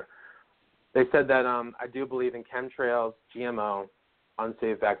 I'm not sure. They said that I do believe in chemtrails, GMO,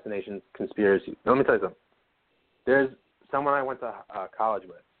 unsafe vaccinations, conspiracies. Now, let me tell you something. There's someone I went to college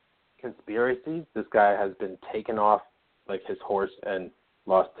with. Conspiracies, this guy has been taken off like his horse and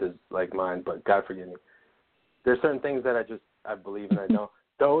lost his mind, but God forgive me. There's certain things that I believe in. I don't.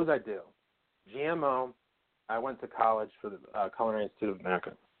 Those I do. GMO, I went to college for the Culinary Institute of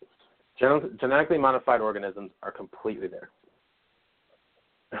America. Genetically modified organisms are completely there.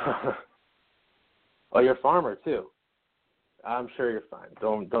 Oh, you're a farmer too. I'm sure you're fine.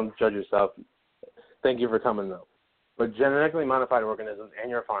 Don't judge yourself. Thank you for coming though. But genetically modified organisms, and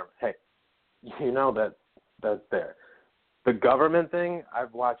you're a farmer. Hey, you know that's there. The government thing,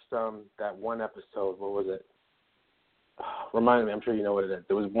 I've watched that one episode. What was it? Remind me. I'm sure you know what it is.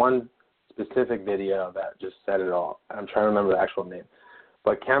 There was one specific video that just said it all. I'm trying to remember the actual name.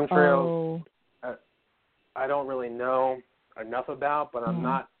 But chemtrails, I don't really know enough about, but I'm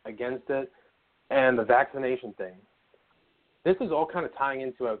not against it. And the vaccination thing. This is all kind of tying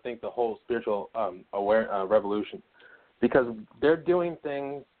into, I think, the whole spiritual revolution. Because they're doing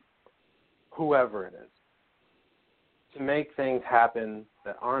things, whoever it is, to make things happen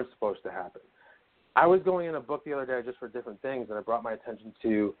that aren't supposed to happen. I was going in a book the other day just for different things, and it brought my attention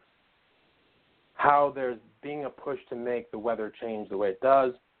to how there's being a push to make the weather change the way it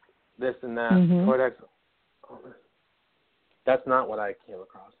does, this and that. Codex. That's not what I came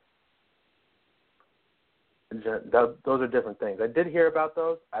across. Those are different things. I did hear about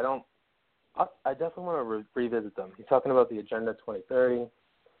those. I definitely want to revisit them. He's talking about the Agenda 2030.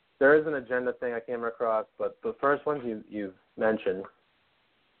 There is an agenda thing I came across, but the first ones you've mentioned,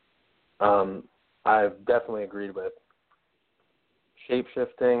 I've definitely agreed with.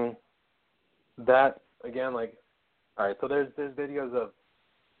 Shape-shifting, that, again, all right, so there's videos of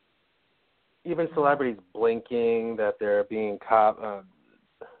even celebrities blinking, that they're being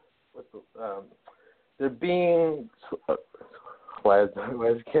they're being, why is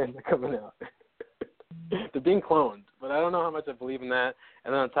cancer coming out? They're being cloned, but I don't know how much I believe in that.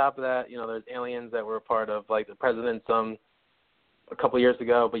 And then on top of that, there's aliens that were a part of, the president a couple of years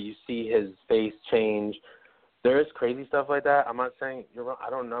ago, but you see his face change. There is crazy stuff like that. I'm not saying you're wrong.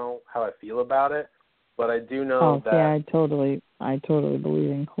 I don't know how I feel about it, but I do know that. Yeah, I totally believe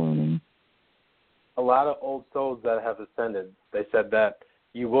in cloning. A lot of old souls that have ascended, they said that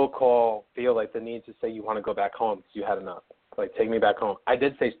you will feel like the need to say you want to go back home because you had enough. Like, take me back home. I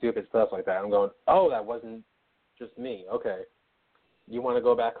did say stupid stuff like that. I'm going, oh, that wasn't just me. Okay. You want to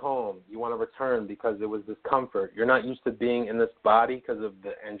go back home. You want to return because it was discomfort. You're not used to being in this body because of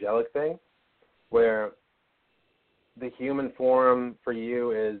the angelic thing, where the human form for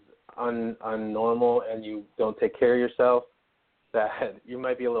you is unnormal and you don't take care of yourself, that you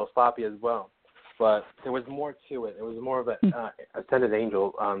might be a little sloppy as well. But there was more to it. It was more of a ascended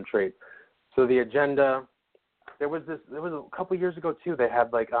angel trait. So the agenda, there was a couple years ago too, they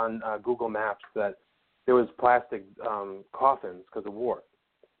had like on Google Maps that there was plastic coffins because of war.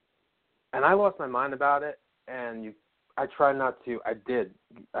 And I lost my mind about it, and I tried not to. I did.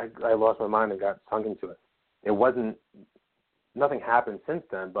 I lost my mind and got sunk into it. It wasn't, nothing happened since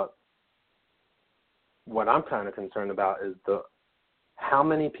then, but what I'm kind of concerned about is how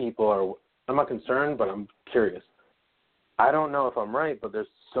many people are, I'm not concerned, but I'm curious. I don't know if I'm right, but there's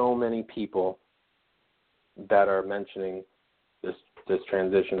so many people that are mentioning this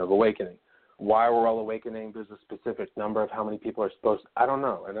transition of awakening. Why we're all awakening, there's a specific number of how many people are supposed to, I don't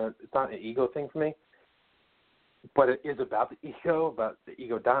know. And it's not an ego thing for me, but it is about the ego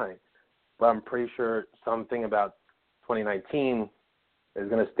dying. But I'm pretty sure something about 2019 is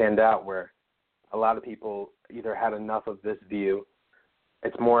going to stand out where a lot of people either had enough of this view.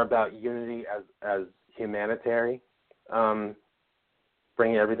 It's more about unity as humanitarian,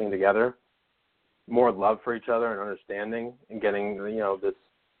 bringing everything together, more love for each other and understanding and getting, this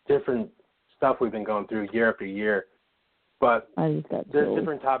different stuff we've been going through year after year. But there's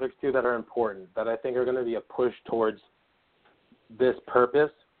different topics, too, that are important that I think are going to be a push towards this purpose,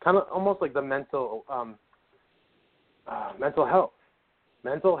 kind of almost like the mental health.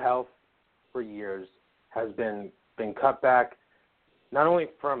 Mental health for years has been cut back, not only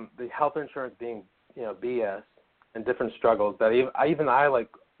from the health insurance being, BS and different struggles that I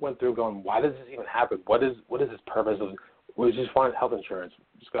went through going, why does this even happen? What is this purpose of? We just want health insurance.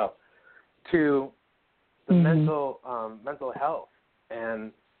 Just go. To the mental health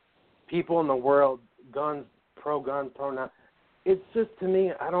and people in the world, guns, pro not. It's just, to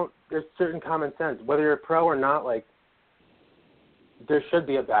me, there's certain common sense. Whether you're pro or not, like, there should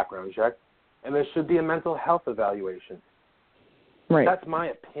be a background check and there should be a mental health evaluation. Right. That's my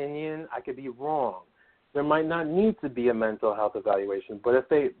opinion. I could be wrong. There might not need to be a mental health evaluation, but if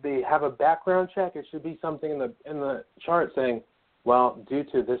they have a background check, it should be something in the chart saying, well, due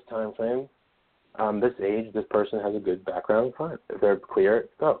to this time frame, this age, this person has a good background. Fine. If they're clear,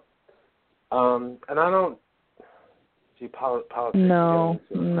 go. And I don't see politics. No.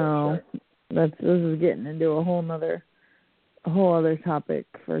 This is getting into a whole other topic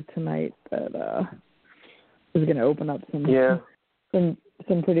for tonight that is going to open up some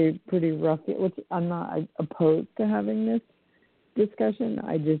pretty rough. Which I'm not opposed to having this discussion.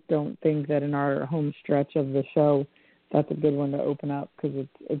 I just don't think that in our home stretch of the show, that's a good one to open up because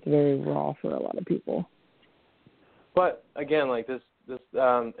it's very raw for a lot of people. But again, like this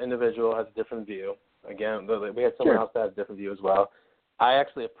individual has a different view. Again, we had someone else that has a different view as well. I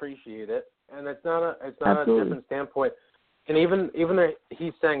actually appreciate it, and it's not a different standpoint. And even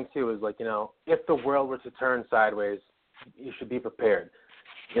he's saying too is like, if the world were to turn sideways, you should be prepared.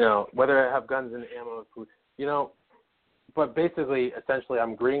 Whether I have guns and ammo, food, But basically, essentially,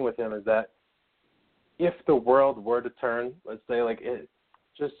 I'm agreeing with him is that if the world were to turn, let's say, like it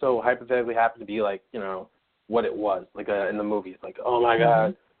just so hypothetically happened to be like, what it was, like in the movies, like, oh my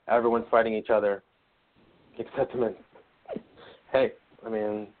God, everyone's fighting each other, except them. Hey, I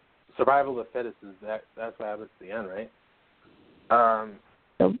mean, survival of the fittest is that's what happens at the end, right?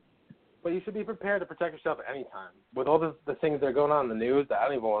 But you should be prepared to protect yourself at any time. With all the things that are going on in the news that I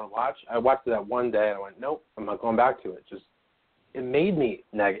don't even want to watch, I watched it that one day and I went, nope, I'm not going back to it. It made me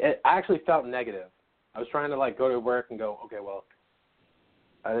negative. I actually felt negative. I was trying to go to work and go, okay, well,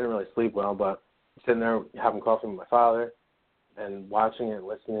 I didn't really sleep well, but sitting there having coffee with my father and watching it,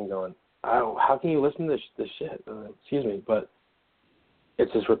 listening, going, oh, how can you listen to this shit? Excuse me, but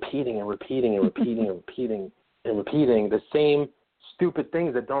it's just repeating and repeating and repeating and repeating and repeating the same stupid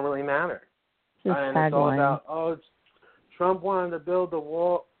things that don't really matter. And it's all about, Trump wanted to build the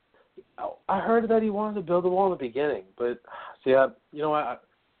wall. I heard that he wanted to build the wall in the beginning, but see, you know what?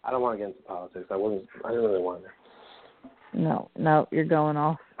 I don't want to get into politics. I didn't really want to. No, you're going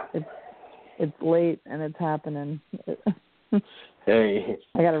off. It's late and it's happening. Hey,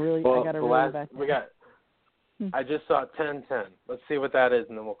 I gotta really back. I just saw 10:10. Let's see what that is,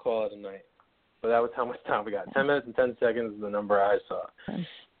 and then we'll call it a night. But that was how much time we got. 10 minutes and 10 seconds is the number I saw. Okay.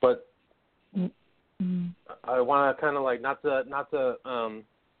 But I want to kind of not to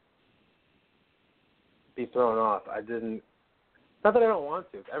be thrown off. Not that I don't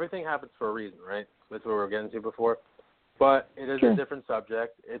want to. Everything happens for a reason, right? That's what we were getting to before. But it is a different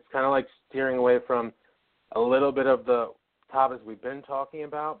subject. It's kind of like steering away from a little bit of the topics we've been talking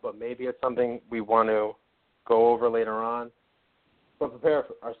about, but maybe it's something we want to go over later on. But prepare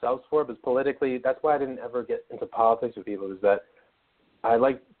ourselves for it, because politically, that's why I didn't ever get into politics with people, is that I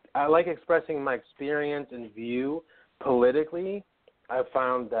like expressing my experience and view politically. I've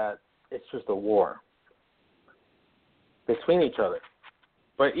found that it's just a war between each other.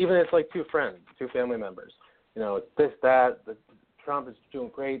 But even it's like two friends, two family members. You know, it's this, that, Trump is doing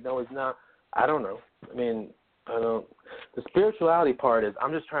great. No, he's not. I don't know. I mean, the spirituality part is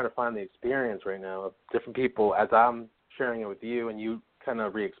I'm just trying to find the experience right now of different people as I'm sharing it with you, and you kind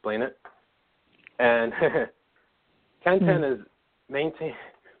of re-explain it. And 10-10 is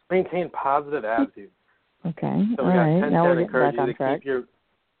maintain positive attitude. Okay. So we got 10-10 encourage you to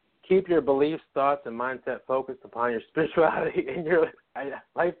keep your beliefs, thoughts, and mindset focused upon your spirituality and your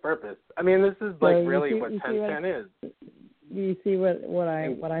life purpose. I mean, this is like really what 10-10 is. Do you see what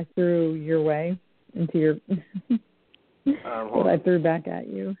I threw your way into your what I threw back at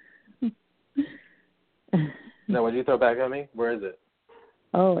you? No, what did you throw back at me? Where is it?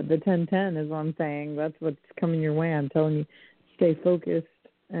 Oh, the 10-10 is what I'm saying. That's what's coming your way. I'm telling you, stay focused.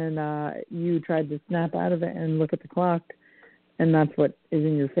 And you tried to snap out of it and look at the clock, and that's what is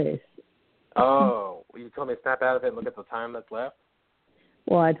in your face. Oh, you told me to snap out of it and look at the time that's left?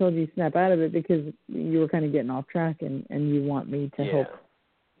 Well, I told you to snap out of it because you were kind of getting off track, and you want me to help.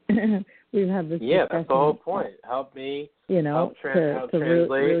 We've had this discussion. That's the whole point. Help me, help translate.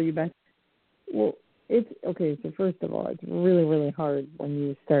 Reel you back. Well, it's okay. So first of all, it's really, really hard when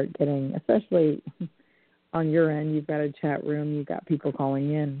you start getting, especially on your end, you've got a chat room, you've got people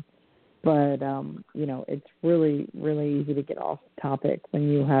calling in. But, it's really, really easy to get off topic when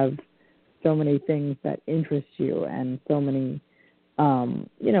you have so many things that interest you and so many,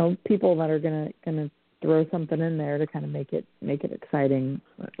 people that are gonna throw something in there to kind of make it exciting,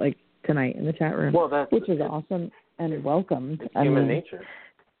 like tonight in the chat room, which is awesome and welcome. It's human nature.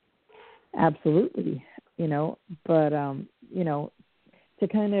 Absolutely, but, to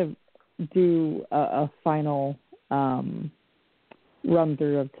kind of do a final run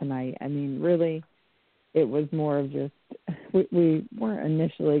through of tonight. I mean, really, it was more of just we weren't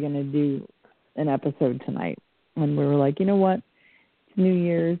initially going to do an episode tonight, when we were like, you know what, it's New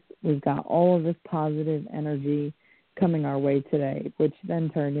Year's, we've got all of this positive energy coming our way today, which then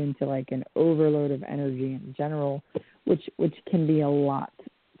turned into like an overload of energy in general, which can be a lot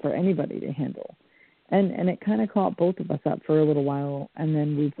for anybody to handle. And it kind of caught both of us up for a little while, and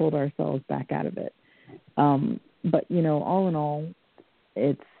then we pulled ourselves back out of it. But, all in all,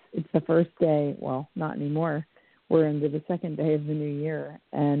 it's the first day. Well, not anymore. We're into the second day of the new year.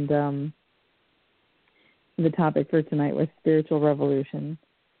 And the topic for tonight was spiritual revolution.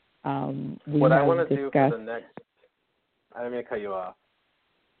 What I want to do for the next – I didn't mean to cut you off.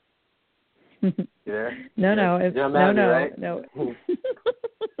 You there? No. Right? No.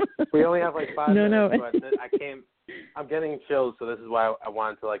 We only have like 5 minutes, but I'm getting chills, so this is why I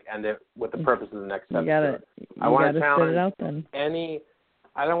wanted to end it with the purpose of the next episode. I want to challenge it out then.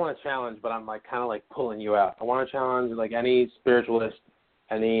 I don't want to challenge, but I'm kind of pulling you out. I want to challenge any spiritualist,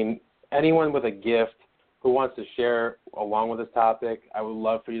 anyone with a gift who wants to share along with this topic. I would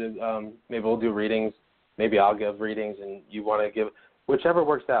love for you to, maybe we'll do readings, maybe I'll give readings and you want to give, whichever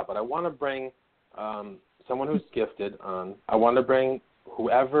works out. But I want to bring someone who's gifted on. I want to bring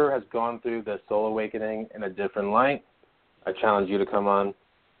whoever has gone through the soul awakening in a different light. I challenge you to come on.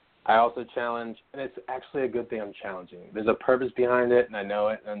 I also challenge, and it's actually a good thing I'm challenging. There's a purpose behind it, and I know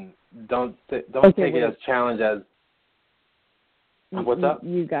it. And don't take it as challenge as what's up.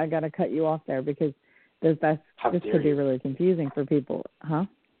 I got to cut you off there because this could be really confusing for people, huh?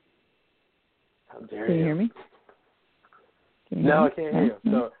 How dare Can you hear me? No, I can't hear you.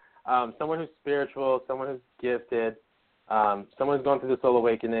 So, someone who's spiritual, someone who's gifted, someone who's gone through the soul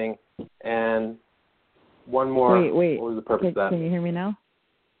awakening, and one more. Wait. What was the purpose of that? Can you hear me now?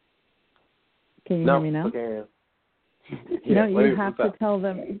 Can you hear me now? No, I can't hear you. No, you have to tell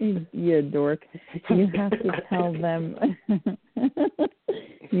them, you dork. You have to tell them.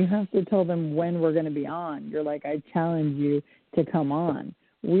 You have to tell them when we're going to be on. You're like, I challenge you to come on.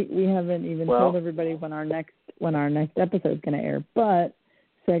 We haven't even told everybody when our next episode is going to air. But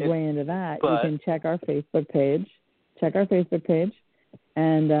segue into that, you can check our Facebook page.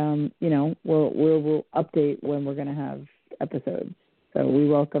 And we'll update when we're going to have episodes. So we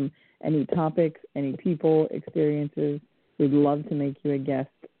welcome any topics, any people, experiences. We'd love to make you a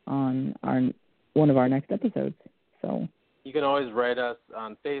guest on one of our next episodes. So you can always write us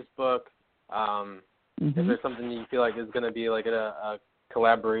on Facebook. if there's something you feel like is going to be like a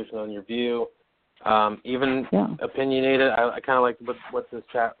collaboration on your view, even opinionated. I kind of like what this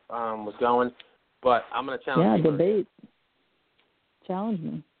chat was going, but I'm going to challenge you. Debate. Challenge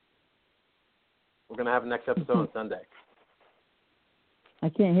me. We're going to have a next episode on Sunday. I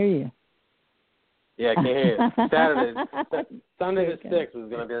can't hear you. Yeah, I can't hear you. Saturday, Sunday the 6th is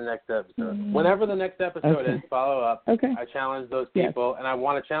going to be the next episode. Whenever the next episode is, follow up. Okay. I challenge those people, and I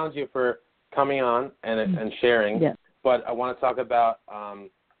want to challenge you for coming on and sharing. Yes. But I want to talk about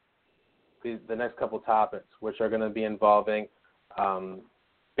the next couple topics, which are going to be involving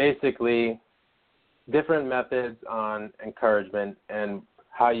basically different methods on encouragement and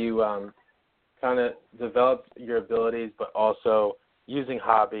how you kind of develop your abilities, but also using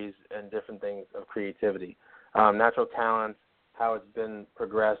hobbies and different things of creativity, natural talents, how it's been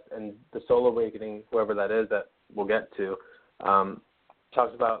progressed, and the soul awakening, whoever that is that we'll get to,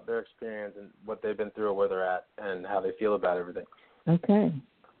 talks about their experience and what they've been through or where they're at and how they feel about everything. Okay.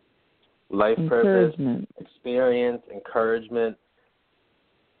 Life purpose, experience, encouragement,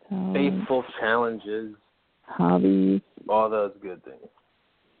 faithful challenges, hobbies, all those good things.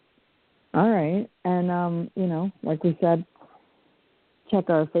 All right. And, like we said, check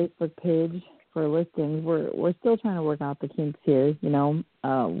our Facebook page for listings. We're still trying to work out the kinks here. We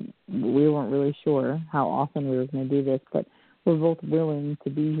weren't really sure how often we were going to do this, but we're both willing to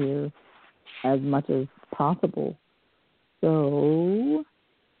be here as much as possible. So,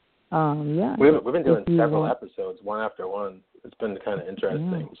 We've been doing several episodes, one after one. It's been kind of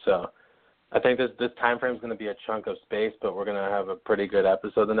interesting. Yeah. So I think this time frame is going to be a chunk of space, but we're going to have a pretty good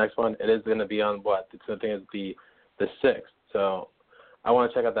episode. The next one, it is going to be on what? It's going to be the 6th. So I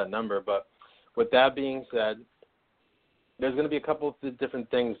want to check out that number. But with that being said, there's going to be a couple of different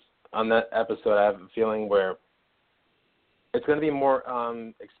things on that episode. I have a feeling where it's going to be more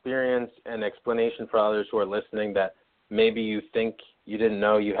experience and explanation for others who are listening that maybe you think you didn't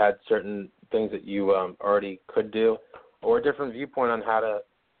know you had certain things that you already could do, or a different viewpoint on how to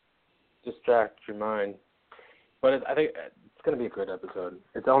distract your mind. But I think it's going to be a great episode.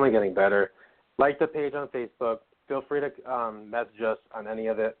 It's only getting better. Like the page on Facebook. Feel free to message us on any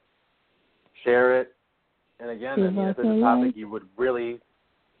of it. Share it. And again, if there's a topic you would really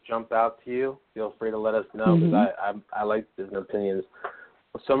jump out to you, feel free to let us know, because I like different opinions.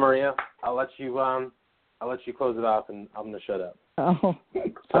 So Maria, I'll let you close it off, and I'm gonna shut up. Oh,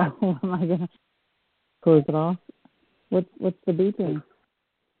 am I gonna close it off? What's the beeping?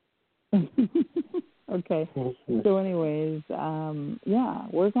 Okay. So anyways,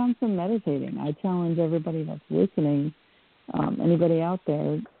 work on some meditating. I challenge everybody that's listening, anybody out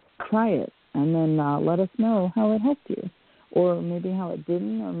there, try it, and then let us know how it helped you, or maybe how it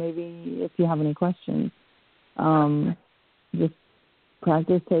didn't, or maybe if you have any questions. Just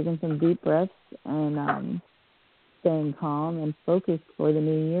practice taking some deep breaths and staying calm and focused for the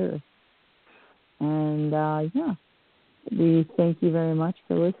new year. And, we thank you very much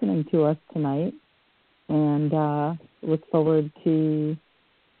for listening to us tonight, and look forward to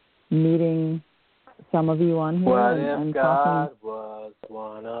meeting some of you on here. What and if God was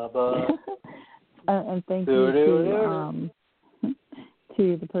one of us? And thank you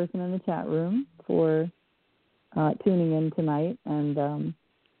to the person in the chat room for tuning in tonight and,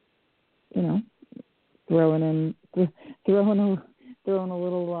 throwing a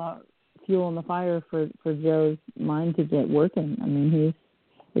little fuel in the fire for Joe's mind to get working. I mean, he's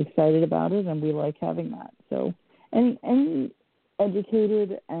excited about it, and we like having that. So any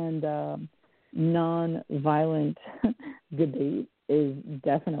educated and non-violent debate is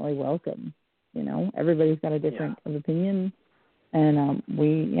definitely welcome. Everybody's got a different opinion, and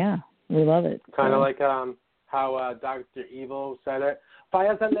we love it. Kind of like how Dr. Evil said it.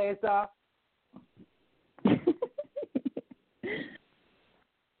 Fire the laser.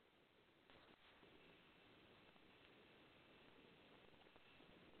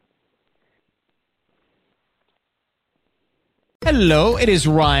 Hello, it is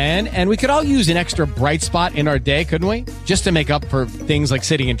Ryan, and we could all use an extra bright spot in our day, couldn't we? Just to make up for things like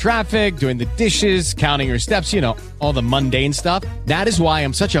sitting in traffic, doing the dishes, counting your steps, all the mundane stuff. That is why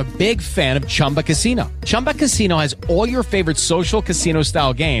I'm such a big fan of Chumba Casino. Chumba Casino has all your favorite social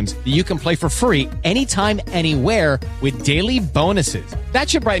casino-style games that you can play for free anytime, anywhere with daily bonuses. That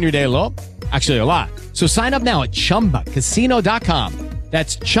should brighten your day a little. Actually, a lot. So sign up now at ChumbaCasino.com.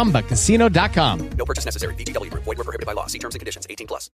 That's ChumbaCasino.com. No purchase necessary. VGW Group. Void where prohibited by law. See terms and conditions. 18+.